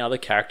there any other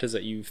characters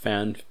that you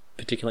found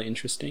particularly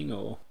interesting,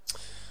 or?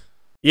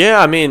 Yeah,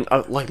 I mean,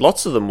 like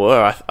lots of them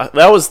were.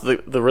 That was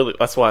the really,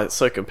 that's why it's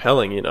so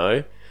compelling, you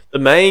know. The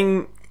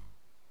main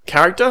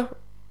character,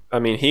 I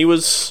mean, he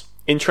was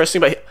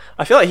interesting, but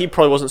I feel like he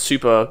probably wasn't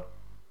super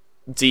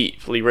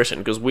deeply written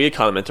because we're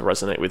kind of meant to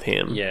resonate with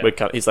him. Yeah.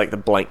 He's like the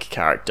blank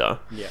character.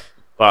 Yeah.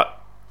 But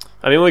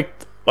I mean, we're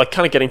like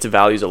kind of getting to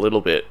values a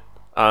little bit.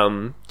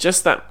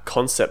 Just that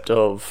concept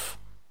of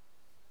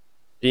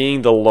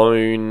being the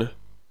lone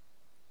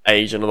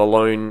agent or the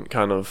lone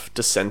kind of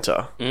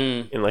dissenter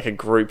in like a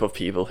group of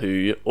people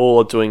who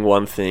all are doing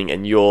one thing,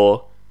 and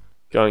you're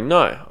going,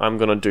 no, I'm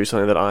going to do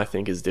something that I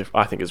think is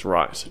I think is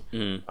right.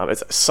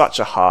 It's such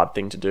a hard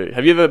thing to do.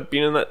 Have you ever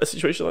been in a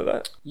situation like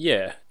that?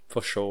 Yeah,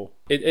 for sure.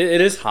 It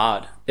is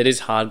hard. It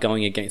is hard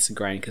going against the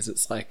grain because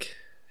it's like,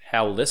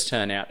 how will this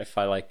turn out if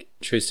I like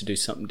choose to do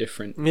something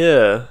different?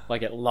 Yeah.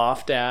 Like get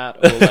laughed at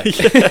or like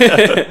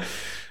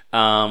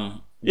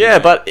yeah,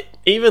 but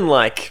even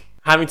like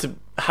having to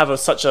have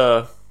such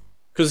a,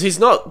 because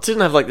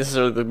didn't have like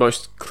necessarily the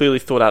most clearly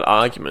thought out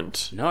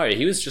argument. No,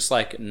 he was just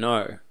like,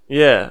 no.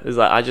 Yeah, it's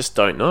like, I just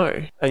don't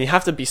know. And you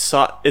have to be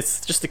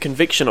it's just the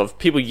conviction of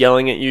people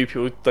yelling at you,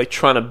 people like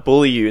trying to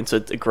bully you into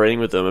agreeing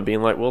with them and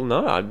being like, well,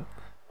 no,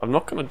 I'm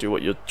not going to do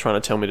what you're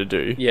trying to tell me to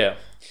do. Yeah.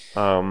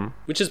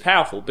 Which is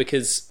powerful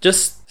because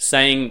just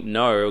saying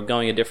no or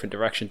going a different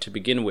direction to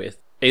begin with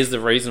is the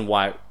reason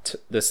why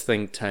this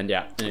thing turned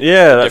out in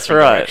a that's different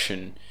right.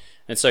 direction.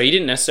 And so he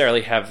didn't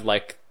necessarily have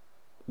like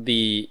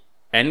the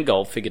end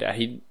goal figured out.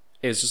 It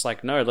was just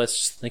like, no, let's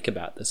just think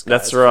about this, guys.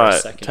 That's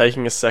right.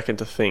 Taking a second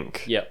to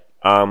think. Yep.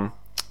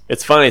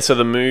 It's funny. So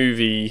the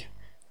movie,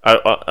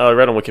 I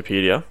read on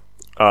Wikipedia.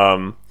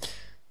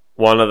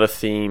 One of the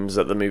themes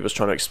that the movie was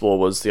trying to explore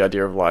was the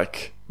idea of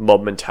like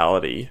mob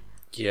mentality,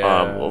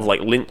 of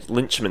like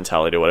lynch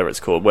mentality or whatever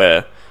it's called,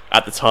 where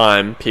at the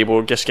time people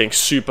were just getting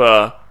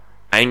super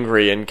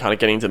angry and kind of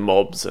getting into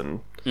mobs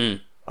and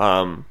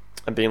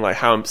being like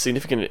how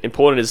significant and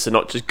important it is to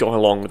not just go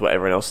along with what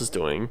everyone else is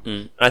doing.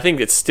 And I think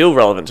it's still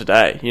relevant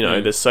today. You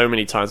know, there's so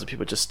many times that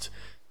people just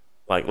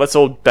like, let's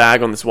all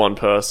bag on this one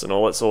person,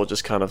 or let's all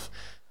just kind of,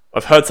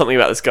 I've heard something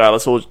about this guy,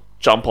 let's all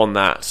jump on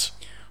that.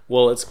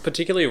 Well, it's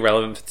particularly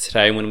relevant for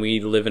today when we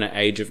live in an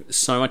age of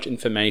so much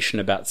information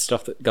about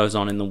stuff that goes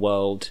on in the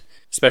world,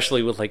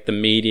 especially with like the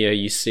media.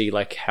 You see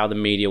like how the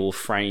media will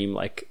frame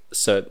like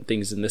certain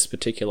things in this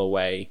particular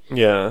way.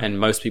 Yeah. And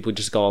most people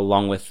just go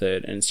along with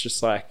it. And it's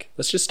just like,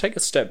 let's just take a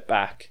step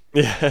back.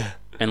 Yeah.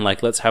 And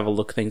like, let's have a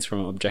look at things from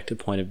an objective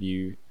point of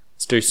view.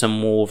 Let's do some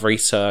more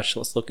research.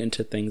 Let's look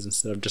into things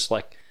instead of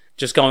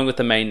just going with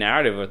the main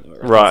narrative or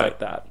things like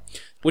that.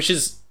 Which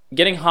is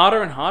getting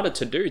harder and harder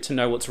to do, to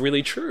know what's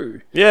really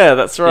true. Yeah,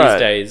 that's right. These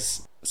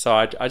days. So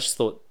I just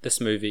thought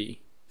this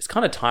movie is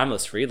kind of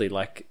timeless, really.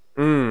 Like,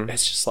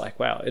 it's just like,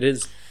 wow, it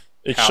is.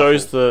 It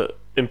shows the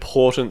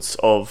importance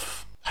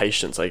of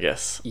patience, I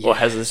guess, or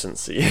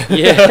hesitancy.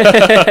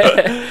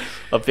 Yeah.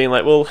 Of being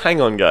like, well,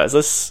 hang on, guys,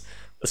 let's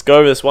go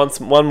over this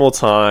one more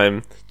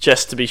time,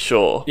 just to be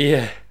sure.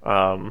 Yeah.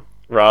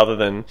 Rather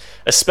than,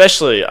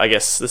 especially, I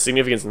guess, the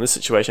significance in this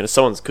situation is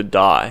someone could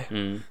die,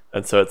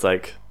 and so it's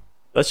like,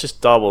 let's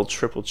just double,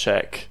 triple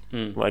check.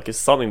 Like, if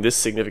something this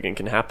significant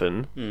can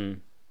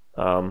happen,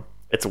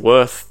 it's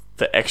worth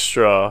the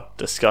extra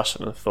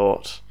discussion and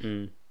thought.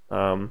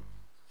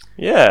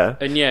 Yeah.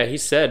 And yeah, he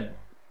said,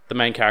 the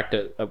main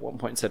character at one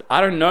point said,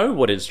 I don't know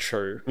what is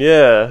true.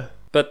 Yeah.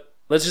 But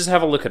let's just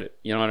have a look at it.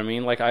 You know what I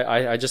mean? Like,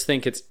 I just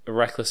think it's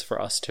reckless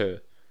for us to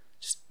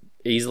just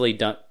easily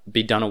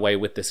be done away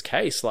with this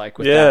case, like,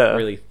 without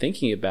really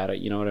thinking about it.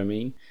 You know what I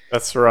mean?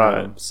 That's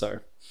right.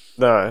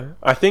 No,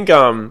 I think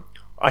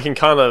I can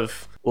kind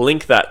of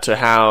link that to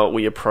how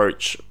we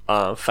approach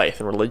faith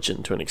and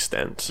religion to an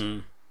extent.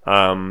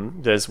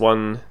 There's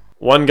one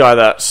guy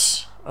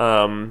that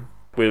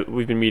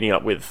we've been meeting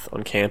up with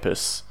on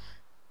campus,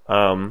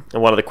 and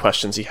one of the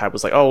questions he had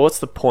was like, oh, what's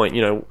the point?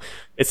 You know,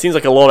 it seems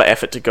like a lot of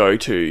effort to go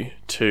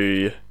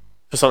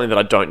for something that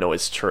I don't know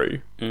is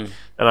true. And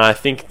I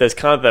think there's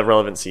kind of that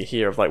relevancy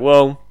here of like,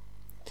 well,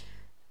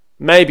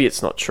 maybe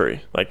it's not true.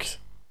 Like,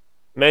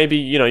 maybe,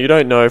 you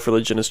don't know if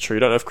religion is true, you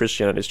don't know if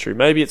Christianity is true.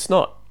 Maybe it's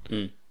not.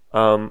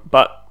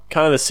 But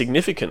kind of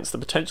the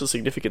potential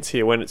significance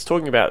here when it's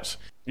talking about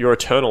your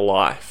eternal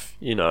life,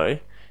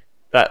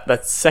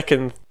 that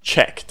second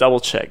check, double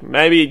check.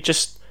 Maybe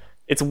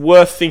it's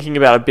worth thinking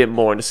about a bit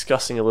more and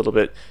discussing a little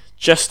bit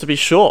just to be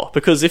sure.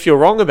 Because if you're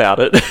wrong about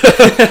it,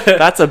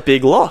 that's a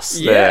big loss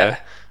there.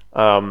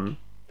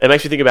 It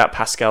makes me think about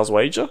Pascal's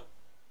wager.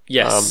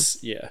 Yes.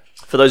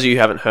 For those of you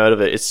who haven't heard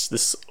of it, it's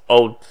this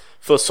old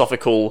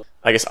philosophical,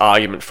 I guess,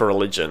 argument for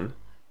religion.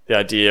 The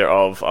idea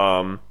of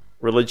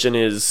religion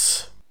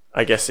is,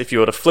 I guess, if you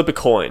were to flip a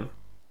coin,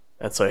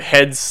 and so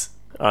heads,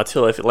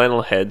 till if it lands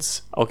on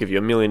heads, I'll give you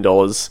 $1 million.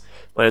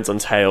 Lands on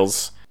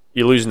tails,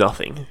 you lose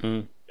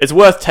nothing. It's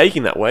worth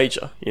taking that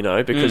wager,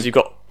 because you've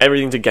got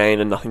everything to gain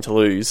and nothing to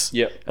lose.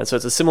 Yep. And so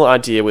it's a similar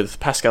idea with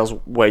Pascal's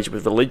wager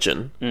with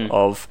religion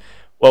of,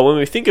 well, when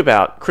we think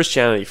about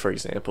Christianity, for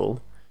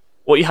example,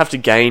 what you have to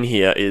gain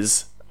here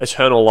is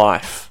eternal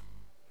life.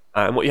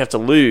 And what you have to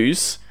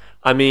lose,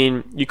 I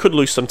mean, you could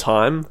lose some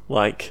time,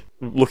 like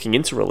looking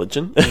into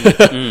religion.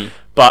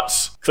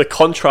 But the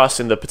contrast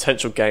in the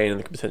potential gain and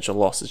the potential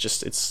loss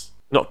is it's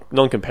not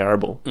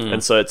non-comparable.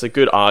 And so it's a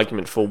good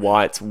argument for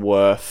why it's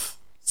worth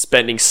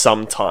spending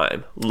some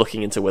time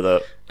looking into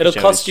whether it'll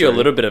cost you a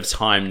little bit of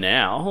time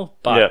now,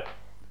 but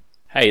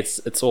hey,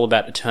 it's all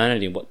about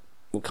eternity, what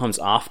comes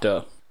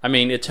after. I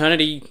mean,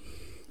 eternity,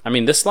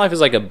 this life is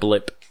like a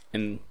blip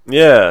in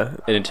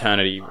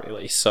eternity,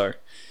 really. So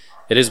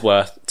it is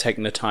worth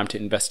taking the time to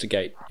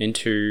investigate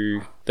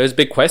into those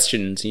big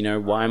questions,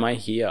 why am I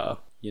here?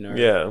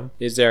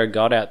 Is there a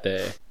God out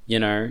there?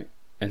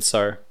 And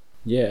so,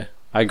 I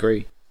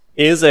agree.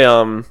 Here's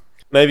a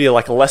maybe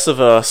like less of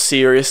a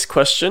serious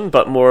question,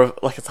 but more of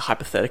like it's a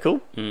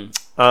hypothetical.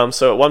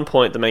 So at one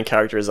point, the main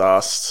character is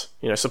asked,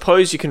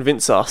 suppose you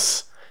convince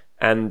us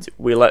and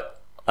we let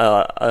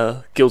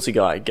a guilty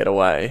guy get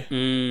away.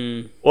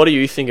 What do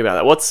you think about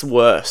that? What's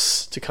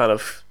worse, to kind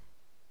of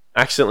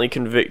accidentally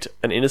convict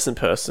an innocent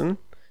person,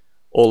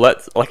 or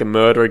let like a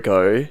murderer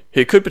go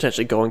who could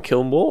potentially go and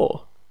kill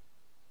more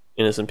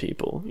innocent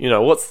people?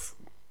 What's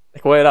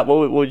like, weigh it up.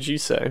 What would you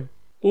say?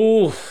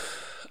 Ooh,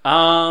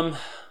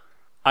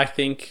 I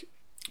think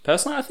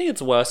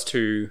it's worse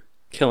to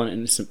kill an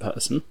innocent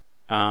person.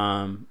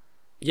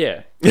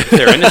 If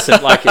they're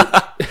innocent, like it.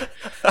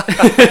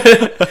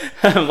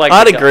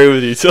 I'd agree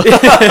with you too.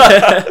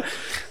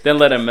 Then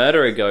let a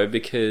murderer go,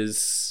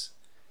 because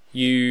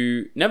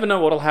you never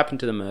know what'll happen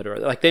to the murderer.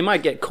 Like, they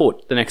might get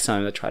caught the next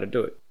time they try to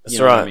do it. That's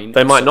right. What I mean?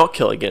 They might not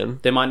kill again.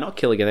 They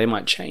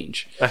might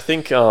change. I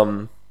think,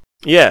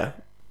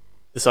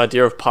 this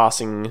idea of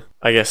passing,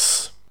 I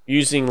guess,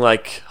 using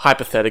like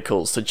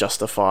hypotheticals to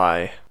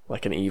justify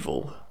like an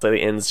evil. So the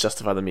ends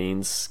justify the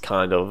means,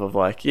 kind of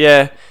like,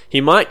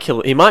 he might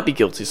be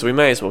guilty, so we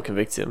may as well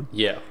convict him.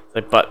 Yeah.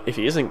 But if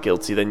he isn't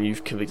guilty, then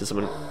you've convicted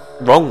someone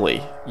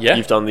wrongly. Yeah.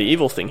 You've done the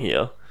evil thing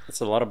here.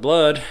 That's a lot of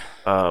blood.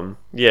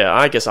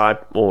 I guess I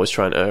always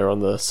try and err on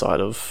the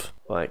side of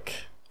like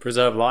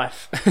preserve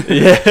life.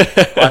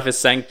 Life is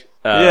sacred.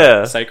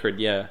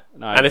 Yeah.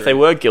 No, and if they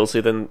were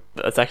guilty, then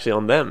it's actually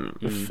on them.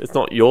 It's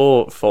not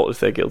your fault if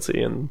they're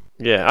guilty. And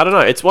I don't know.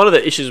 It's one of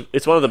the issues.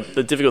 It's one of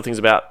the difficult things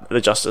about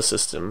the justice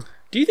system.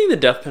 Do you think the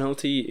death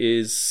penalty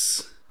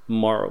is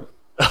moral?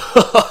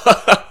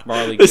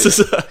 Morally good?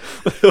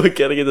 We're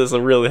getting into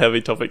some really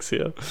heavy topics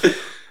here.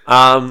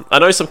 I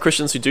know some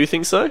Christians who do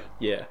think so.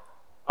 Yeah.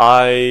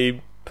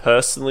 I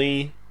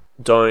personally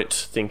don't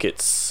think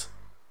it's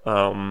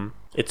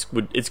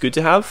good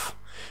to have.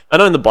 I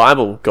know in the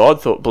Bible,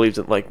 God believed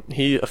in, like,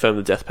 he affirmed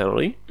the death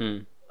penalty.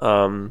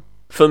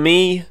 For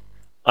me,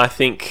 I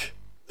think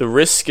the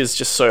risk is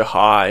just so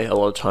high a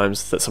lot of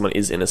times that someone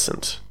is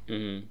innocent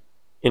in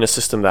a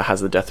system that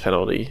has the death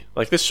penalty.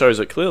 Like, this shows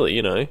it clearly,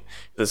 if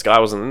this guy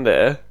wasn't in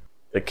there,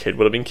 the kid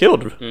would have been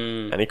killed,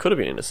 and he could have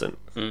been innocent.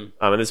 And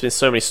there's been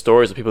so many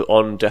stories of people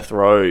on death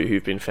row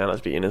who've been found out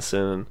to be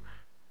innocent.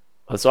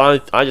 And so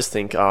I just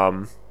think,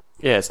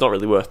 it's not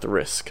really worth the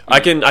risk. I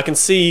can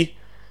see,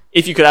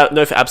 if you could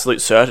know for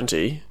absolute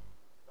certainty,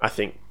 I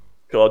think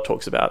God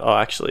talks about,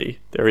 actually,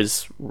 there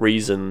is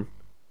reason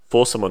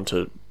for someone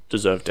to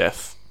deserve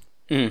death.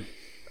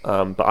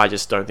 But I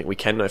just don't think we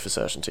can know for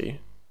certainty.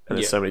 And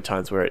there's so many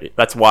times where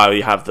that's why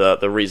we have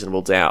the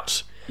reasonable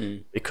doubt.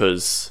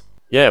 Because,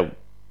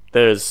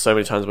 there's so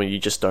many times when you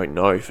just don't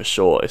know for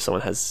sure if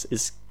someone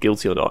is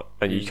guilty or not.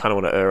 And you kind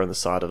of want to err on the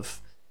side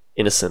of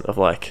innocent, of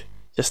like,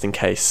 just in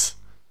case.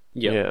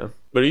 Yeah.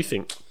 What do you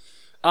think?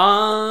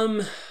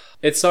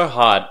 It's so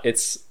hard.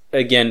 It's,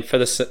 again, for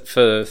the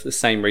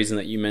same reason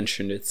that you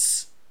mentioned.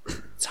 It's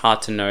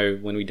hard to know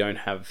when we don't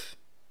have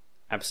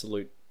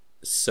absolute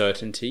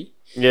certainty.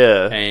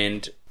 Yeah.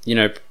 And,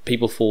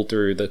 people fall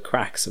through the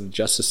cracks of the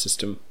justice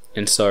system.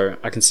 And so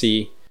I can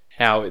see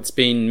how it's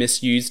been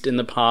misused in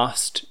the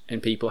past,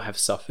 and people have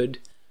suffered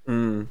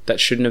that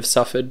shouldn't have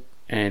suffered,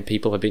 and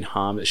people have been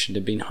harmed that shouldn't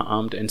have been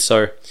harmed. And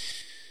so,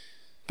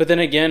 but then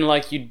again,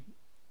 like,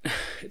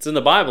 it's in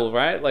the Bible,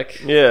 right?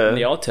 Like, in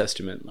the Old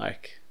Testament,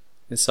 like,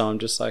 and so I'm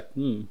just like,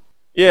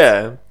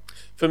 Yeah.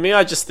 For me,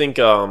 I just think,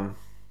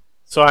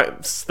 So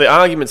the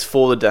arguments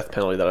for the death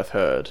penalty that I've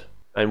heard,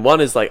 and one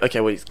is like,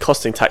 okay, well, it's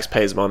costing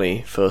taxpayers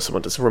money for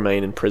someone to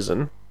remain in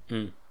prison.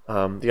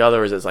 The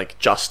other is it's like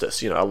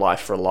justice, a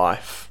life for a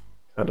life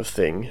kind of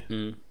thing.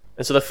 And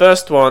so the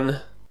first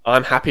one,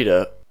 I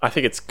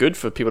think it's good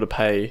for people to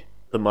pay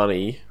the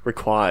money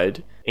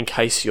required in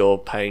case you're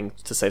paying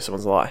to save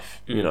someone's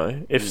life.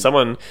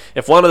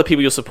 If one of the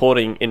people you're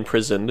supporting in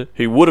prison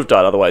who would have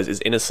died otherwise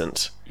is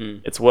innocent,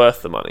 it's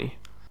worth the money.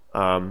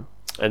 And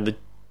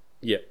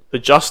the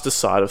justice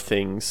side of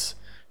things,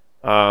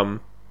 I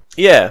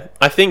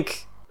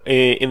think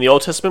in the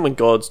Old Testament when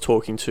God's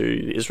talking to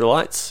the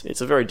Israelites,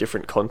 it's a very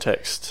different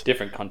context.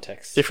 Different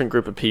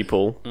group of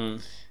people.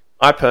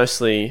 I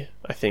personally,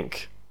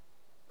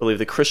 believe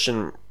the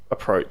Christian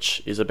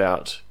approach is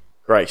about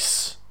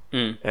grace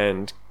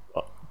and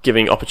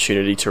giving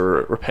opportunity to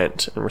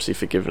repent and receive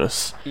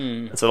forgiveness.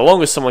 And so the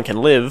longer someone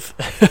can live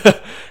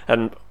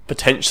and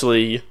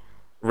potentially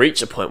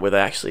reach a point where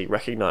they actually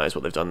recognize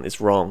what they've done is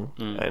wrong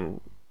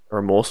and are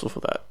remorseful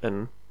for that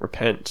and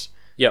repent,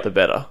 the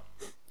better.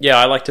 Yeah,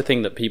 I like to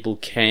think that people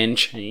can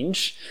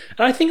change.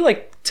 And I think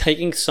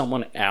taking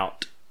someone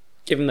out,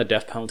 giving the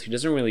death penalty,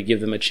 doesn't really give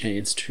them a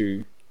chance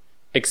to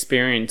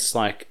experience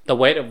the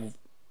weight of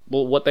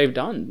what they've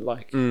done.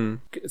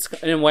 It's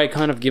in a way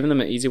kind of giving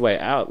them an easy way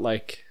out.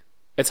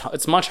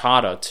 It's much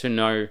harder to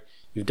know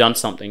you've done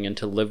something and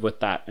to live with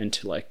that and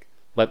to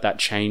let that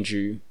change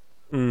you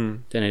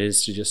than it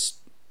is to just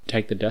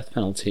take the death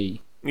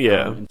penalty.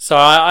 So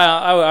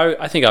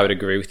I think I would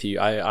agree with you.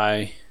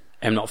 I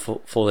am not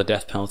for the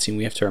death penalty, and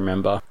we have to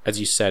remember, as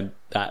you said,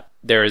 that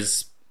there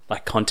is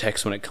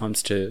context when it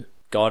comes to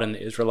God and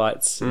the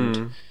Israelites.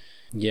 And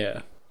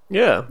yeah.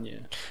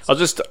 I'll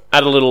just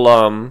add a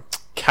little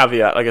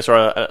caveat, I guess, or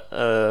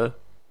a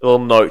little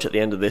note at the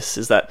end of this,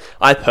 is that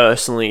I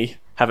personally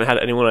haven't had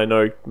anyone I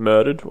know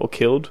murdered or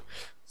killed,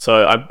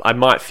 so I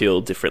might feel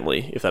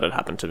differently if that had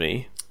happened to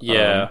me.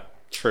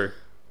 True.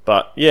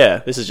 But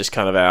this is just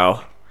kind of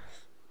our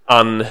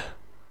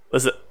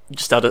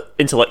just our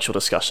intellectual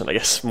discussion, I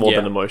guess, more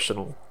than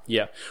emotional.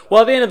 Yeah.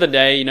 Well, at the end of the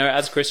day,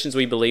 as Christians,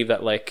 we believe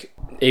that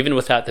even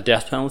without the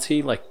death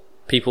penalty,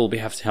 people will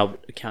have to held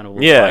accountable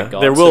by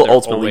God. There will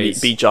ultimately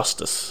be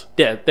justice.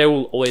 Yeah, there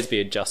will always be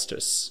a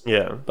justice.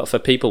 Yeah. But for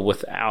people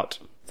without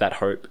that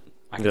hope,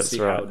 I can see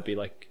how it would be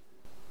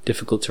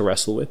difficult to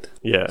wrestle with.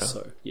 Yeah.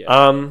 So,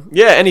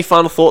 yeah. Any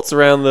final thoughts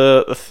around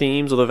the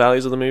themes or the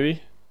values of the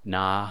movie?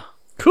 Nah.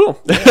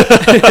 Cool.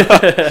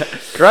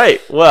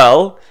 Great.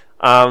 Well,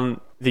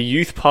 the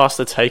youth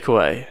pastor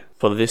takeaway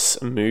for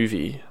this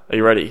movie. Are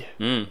you ready?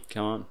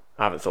 Come on.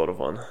 I haven't thought of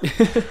one.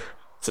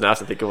 So now I have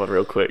to think of one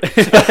real quick.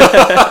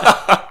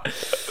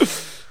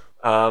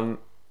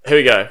 Here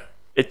we go.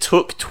 It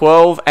took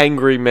 12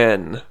 angry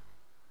men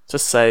to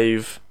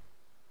save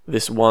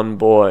this one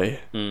boy.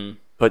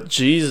 But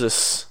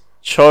Jesus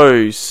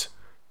chose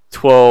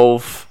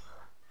 12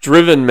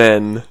 driven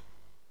men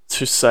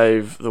to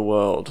save the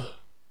world.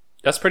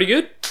 That's pretty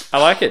good. I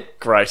like it.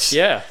 Great.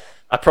 Yeah.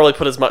 I probably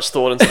put as much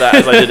thought into that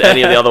as I did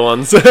any of the other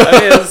ones.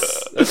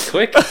 That's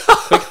quick.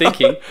 Quick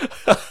thinking.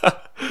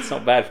 It's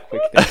not bad for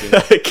quick thinking.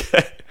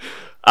 Okay.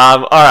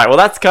 Alright, well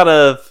that's kind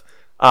of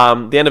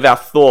the end of our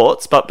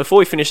thoughts, but before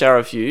we finish our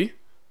review,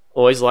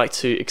 always like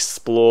to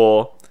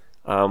explore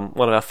one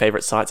of our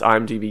favourite sites,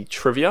 IMDb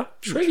Trivia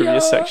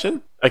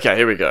section. Okay,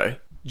 here we go.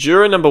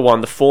 Juror number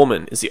 1, the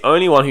foreman, is the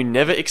only one who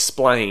never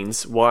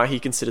explains why he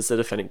considers the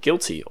defendant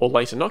guilty or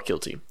later not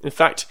guilty. In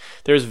fact,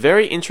 there is a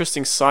very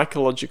interesting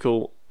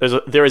psychological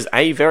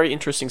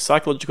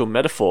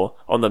metaphor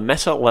on the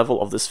meta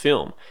level of this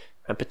film,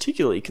 and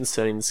particularly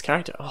concerning this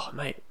character. Oh,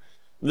 mate.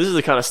 This is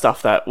the kind of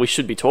stuff that we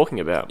should be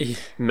talking about.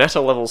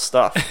 Meta-level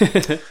stuff.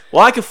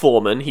 Like a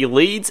foreman, he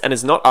leads and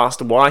is not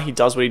asked why he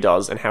does what he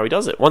does and how he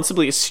does it. One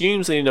simply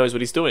assumes that he knows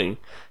what he's doing.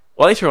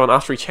 Later on,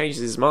 after he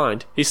changes his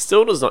mind, he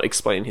still does not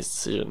explain his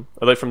decision,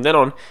 although from then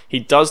on, he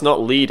does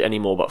not lead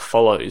anymore but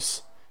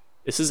follows.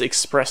 This is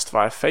expressed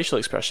via facial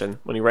expression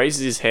when he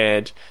raises his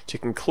hand to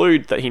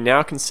conclude that he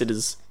now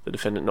considers the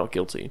defendant not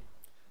guilty.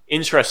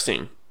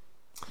 Interesting.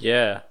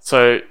 Yeah.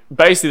 So,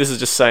 basically this is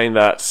just saying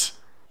that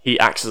he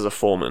acts as a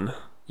foreman.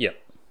 Yep.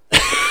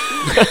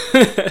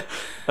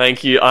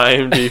 Thank you,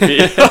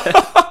 IMDb.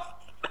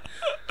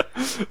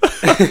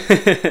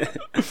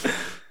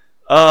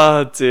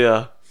 Oh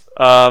dear.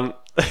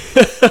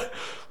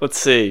 Let's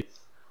see.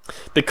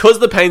 Because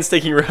the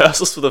painstaking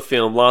rehearsals for the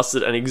film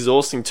lasted an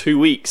exhausting 2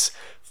 weeks,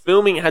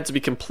 filming had to be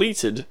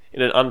completed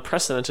in an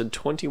unprecedented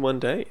 21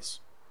 days.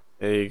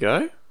 There you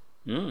go.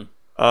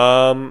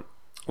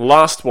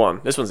 Last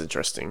one. This one's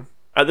interesting.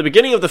 At the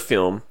beginning of the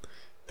film,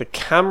 the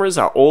cameras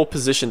are all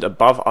positioned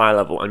above eye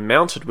level and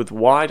mounted with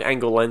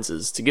wide-angle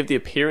lenses to give the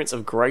appearance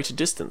of greater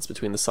distance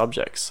between the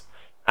subjects.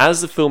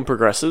 As the film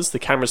progresses, the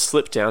cameras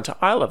slip down to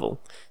eye level.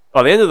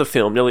 By the end of the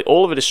film, nearly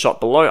all of it is shot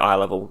below eye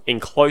level, in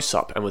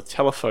close-up and with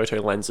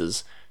telephoto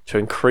lenses to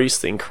increase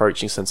the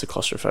encroaching sense of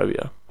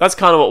claustrophobia. That's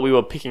kind of what we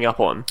were picking up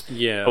on.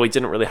 Yeah. But we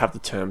didn't really have the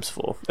terms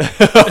for.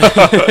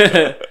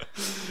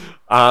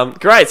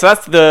 Great, so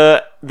that's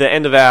the the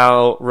end of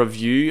our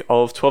review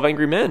of 12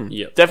 Angry Men.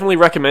 Yep. Definitely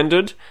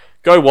recommended.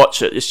 Go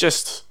watch it. It's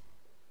just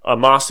a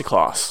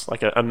masterclass,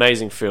 like an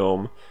amazing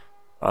film.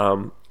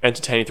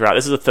 Entertaining throughout.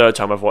 This is the third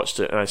time I've watched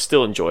it, and I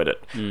still enjoyed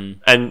it.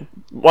 And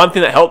one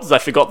thing that helped is I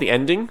forgot the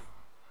ending.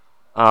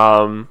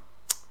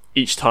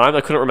 Each time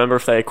I couldn't remember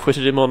if they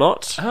acquitted him or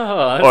not,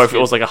 or if it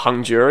was like a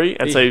hung jury.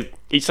 And so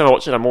each time I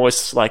watch it, I'm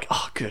always like,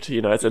 "Oh, good,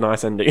 it's a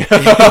nice ending."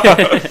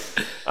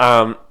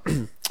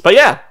 But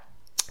yeah,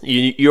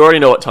 you already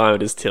know what time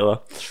it is, Tiller.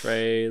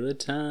 Trailer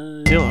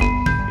time. Tiller,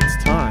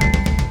 it's time.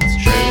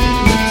 It's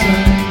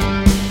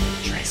trailer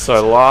time.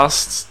 So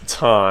last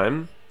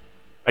time,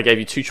 I gave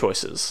you two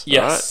choices.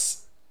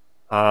 Yes.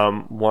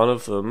 Right? One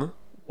of them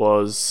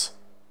was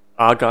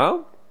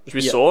Argyle, which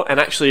we saw, and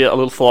actually a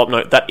little follow-up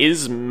note, that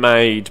is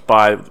made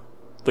by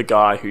the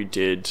guy who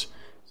did,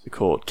 what's it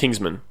called,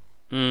 Kingsman.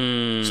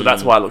 So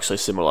that's why it looks so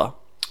similar.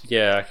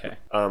 Yeah, okay.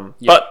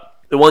 But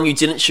the one you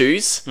didn't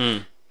choose,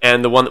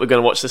 and the one that we're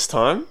going to watch this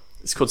time,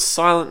 it's called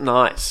Silent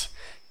Night.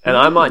 And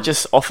I might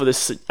just offer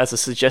this as a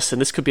suggestion.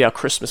 This could be our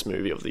Christmas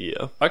movie of the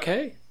year.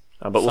 Okay.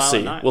 But we'll Silent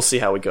see. Night. We'll see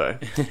how we go.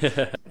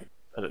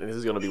 I don't think this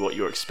is going to be what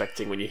you're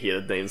expecting when you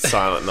hear the name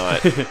Silent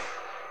Night.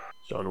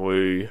 John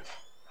Woo.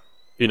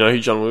 You know who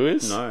John Woo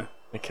is? No.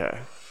 Okay.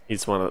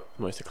 He's one of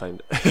the most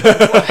acclaimed.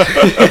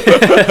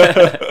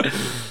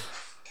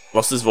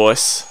 Lost his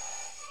voice.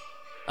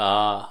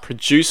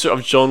 Producer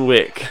of John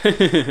Wick.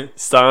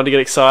 Starting to get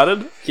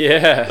excited?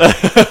 Yeah.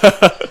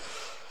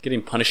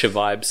 Getting Punisher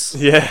vibes.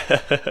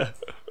 Yeah.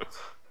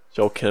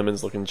 Joel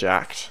Kinnaman's looking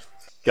jacked.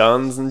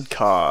 Guns and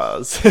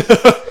cars.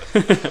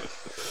 This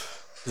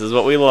is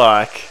what we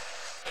like.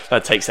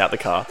 That takes out the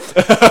car.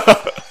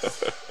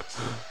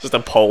 Just a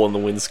pole on the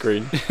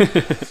windscreen.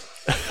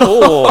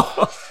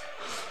 Oh.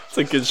 It's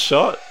a good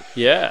shot.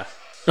 Yeah.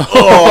 Right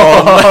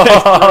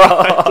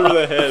through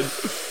the head.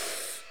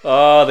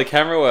 Oh, the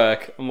camera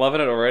work. I'm loving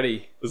it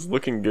already. It's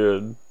looking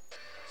good.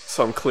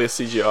 Some clear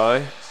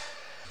CGI.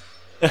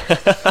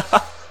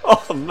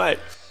 Oh, mate.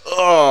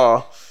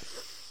 Oh.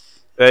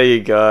 There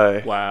you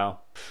go. Wow.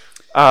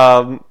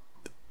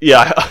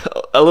 Yeah,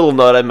 a little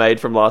note I made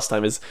from last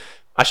time is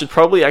I should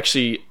probably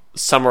actually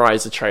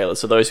summarize the trailer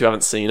so those who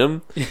haven't seen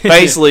them.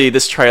 Basically,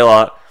 this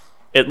trailer,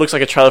 it looks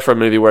like a trailer for a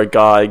movie where a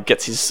guy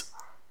gets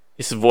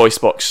his voice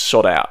box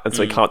shot out, and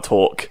so he can't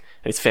talk,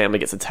 and his family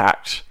gets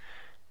attacked.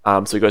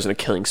 So he goes on a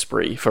killing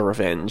spree for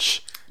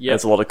revenge. Yep.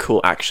 There's a lot of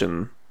cool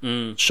action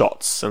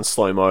shots and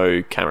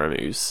slow-mo camera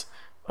moves.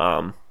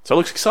 So it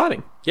looks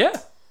exciting. Yeah.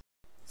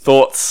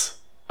 Thoughts?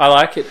 I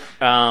like it.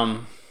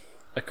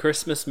 A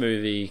Christmas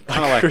movie.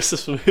 Kind of like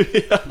Christmas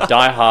movie.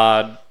 Die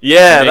Hard.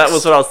 Yeah, mixed- that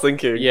was what I was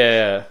thinking.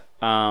 Yeah.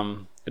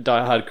 A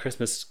Die Hard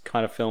Christmas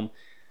kind of film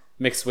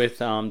mixed with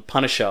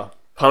Punisher.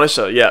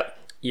 Punisher, yeah.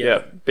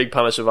 Big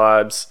Punisher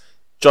vibes.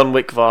 John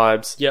Wick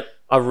vibes. Yep.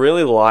 I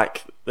really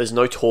like there's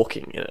no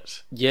talking in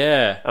it.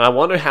 Yeah. And I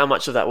wonder how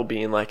much of that will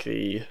be in like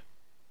the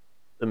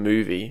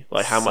movie.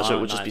 Like how much of it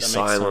would just be That makes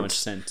so silent. much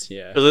sense,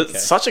 yeah. Because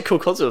it's such a cool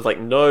concept of like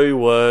no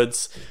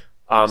words.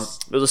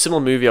 There's a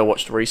similar movie I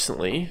watched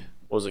recently.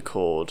 What was it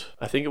called?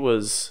 I think it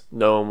was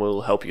No One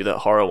Will Help You, that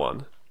horror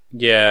one.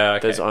 Yeah,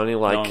 okay. There's only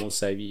like... No One Will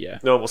Save You, yeah.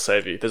 No One Will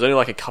Save You. There's only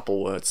like a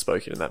couple words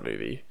spoken in that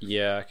movie.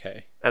 Yeah,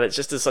 okay. And it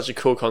just is such a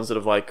cool concept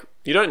of like,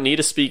 you don't need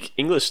to speak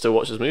English to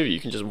watch this movie. You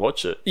can just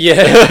watch it.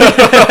 Yeah.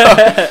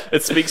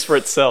 It speaks for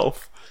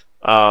itself.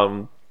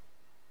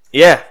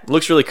 Yeah,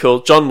 looks really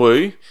cool. John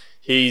Woo,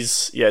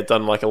 he's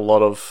done like a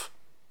lot of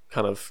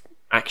kind of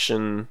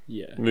action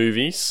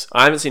movies.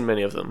 I haven't seen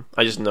many of them.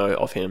 I just know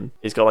of him.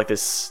 He's got like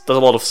this, does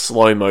a lot of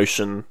slow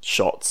motion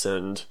shots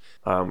and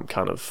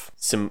kind of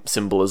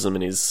symbolism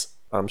in his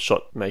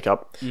shot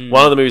makeup.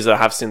 One of the movies that I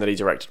have seen that he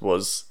directed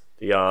was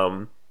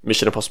the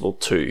Mission Impossible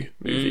 2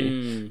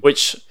 movie,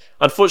 which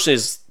unfortunately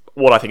is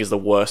what I think is the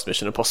worst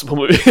Mission Impossible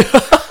movie.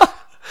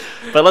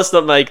 But let's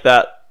not make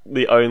that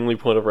the only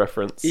point of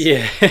reference.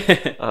 Yeah.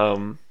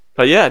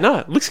 But yeah, no,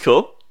 it looks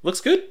cool. Looks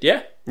good,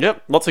 yeah.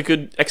 Yep, lots of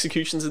good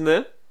executions in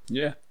there.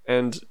 Yeah.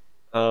 And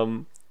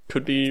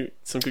could be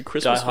some good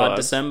Christmas Die Hard vibes.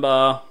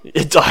 December.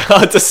 Die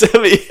Hard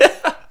December,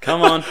 yeah.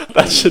 Come on.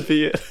 That should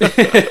be it.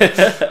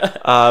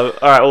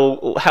 Alright,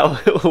 well,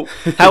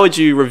 how would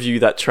you review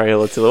that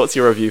trailer, Tilla? What's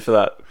your review for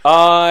that?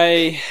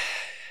 I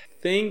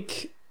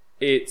think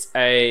it's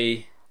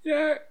a...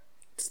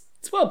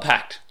 it's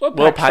well-packed.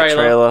 Well-packed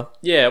trailer.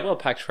 Yeah,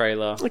 well-packed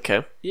trailer.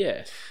 Okay.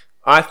 Yeah.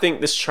 I think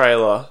this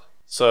trailer,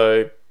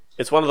 so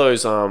it's one of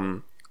those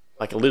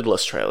like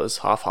lidless trailers,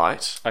 half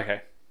height.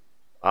 Okay.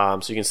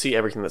 So you can see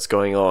everything that's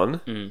going on.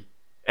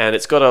 And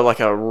it's got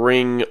a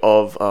ring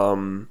of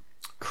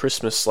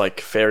Christmas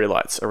like fairy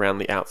lights around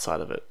the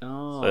outside of it.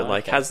 Oh, So it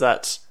like has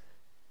that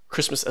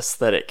Christmas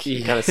aesthetic.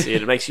 You kind of see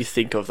it. It makes you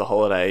think of the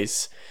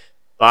holidays.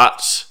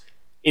 But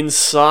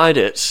inside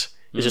it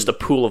is just a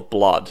pool of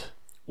blood.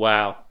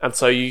 Wow. And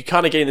so you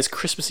kind of get in this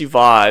Christmassy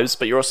vibes,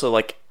 but you're also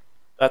like,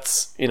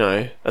 that's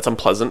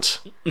unpleasant.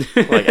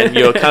 And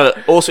you're kind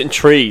of also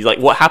intrigued, like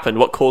what happened?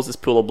 What caused this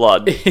pool of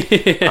blood?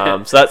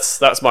 So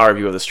that's my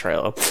review of this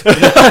trailer.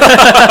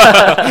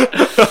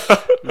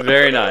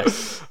 Very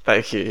nice.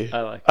 Thank you.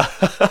 I like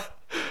it.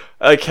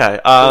 Okay.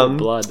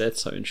 Blood,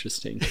 that's so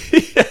interesting.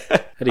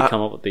 How do you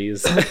come up with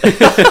these? Do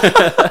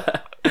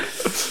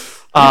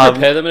you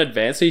prepare them in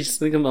advance or you just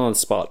think of them on the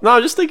spot? No,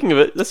 I'm just thinking of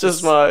it. That's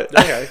just my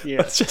Okay, yeah.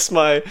 that's just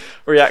my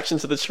reaction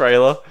to the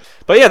trailer.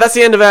 But yeah, that's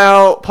the end of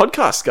our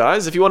podcast,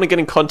 guys. If you want to get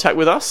in contact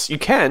with us, you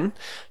can.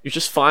 You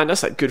just find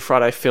us at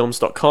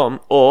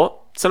goodfridayfilms.com or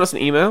send us an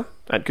email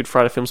at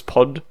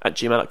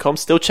goodfridayfilmspod@gmail.com.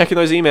 Still checking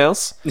those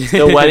emails.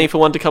 Still waiting for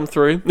one to come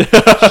through.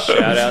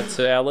 Shout out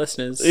to our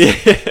listeners.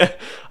 Yeah.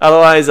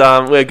 Otherwise,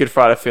 we're Good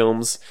Friday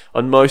Films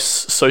on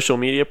most social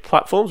media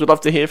platforms. We'd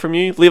love to hear from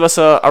you. Leave us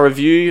a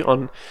review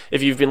on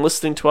if you've been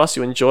listening to us,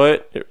 you enjoy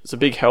it. It's a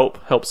big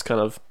help. Helps kind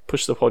of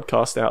push the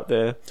podcast out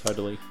there.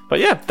 Totally. But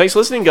yeah, thanks for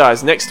listening,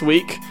 guys. Next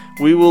week,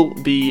 we will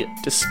be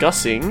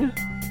discussing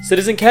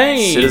Citizen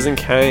Kane. Citizen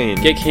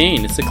Kane. Get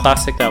keen. It's a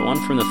classic, that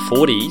one, from the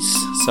 40s.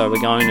 So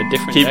we're going a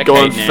different Keep decade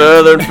going now.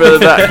 further and further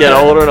back. Get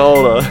older and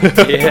older.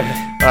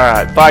 Yeah. All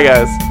right. Bye,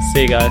 guys.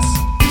 See you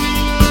guys.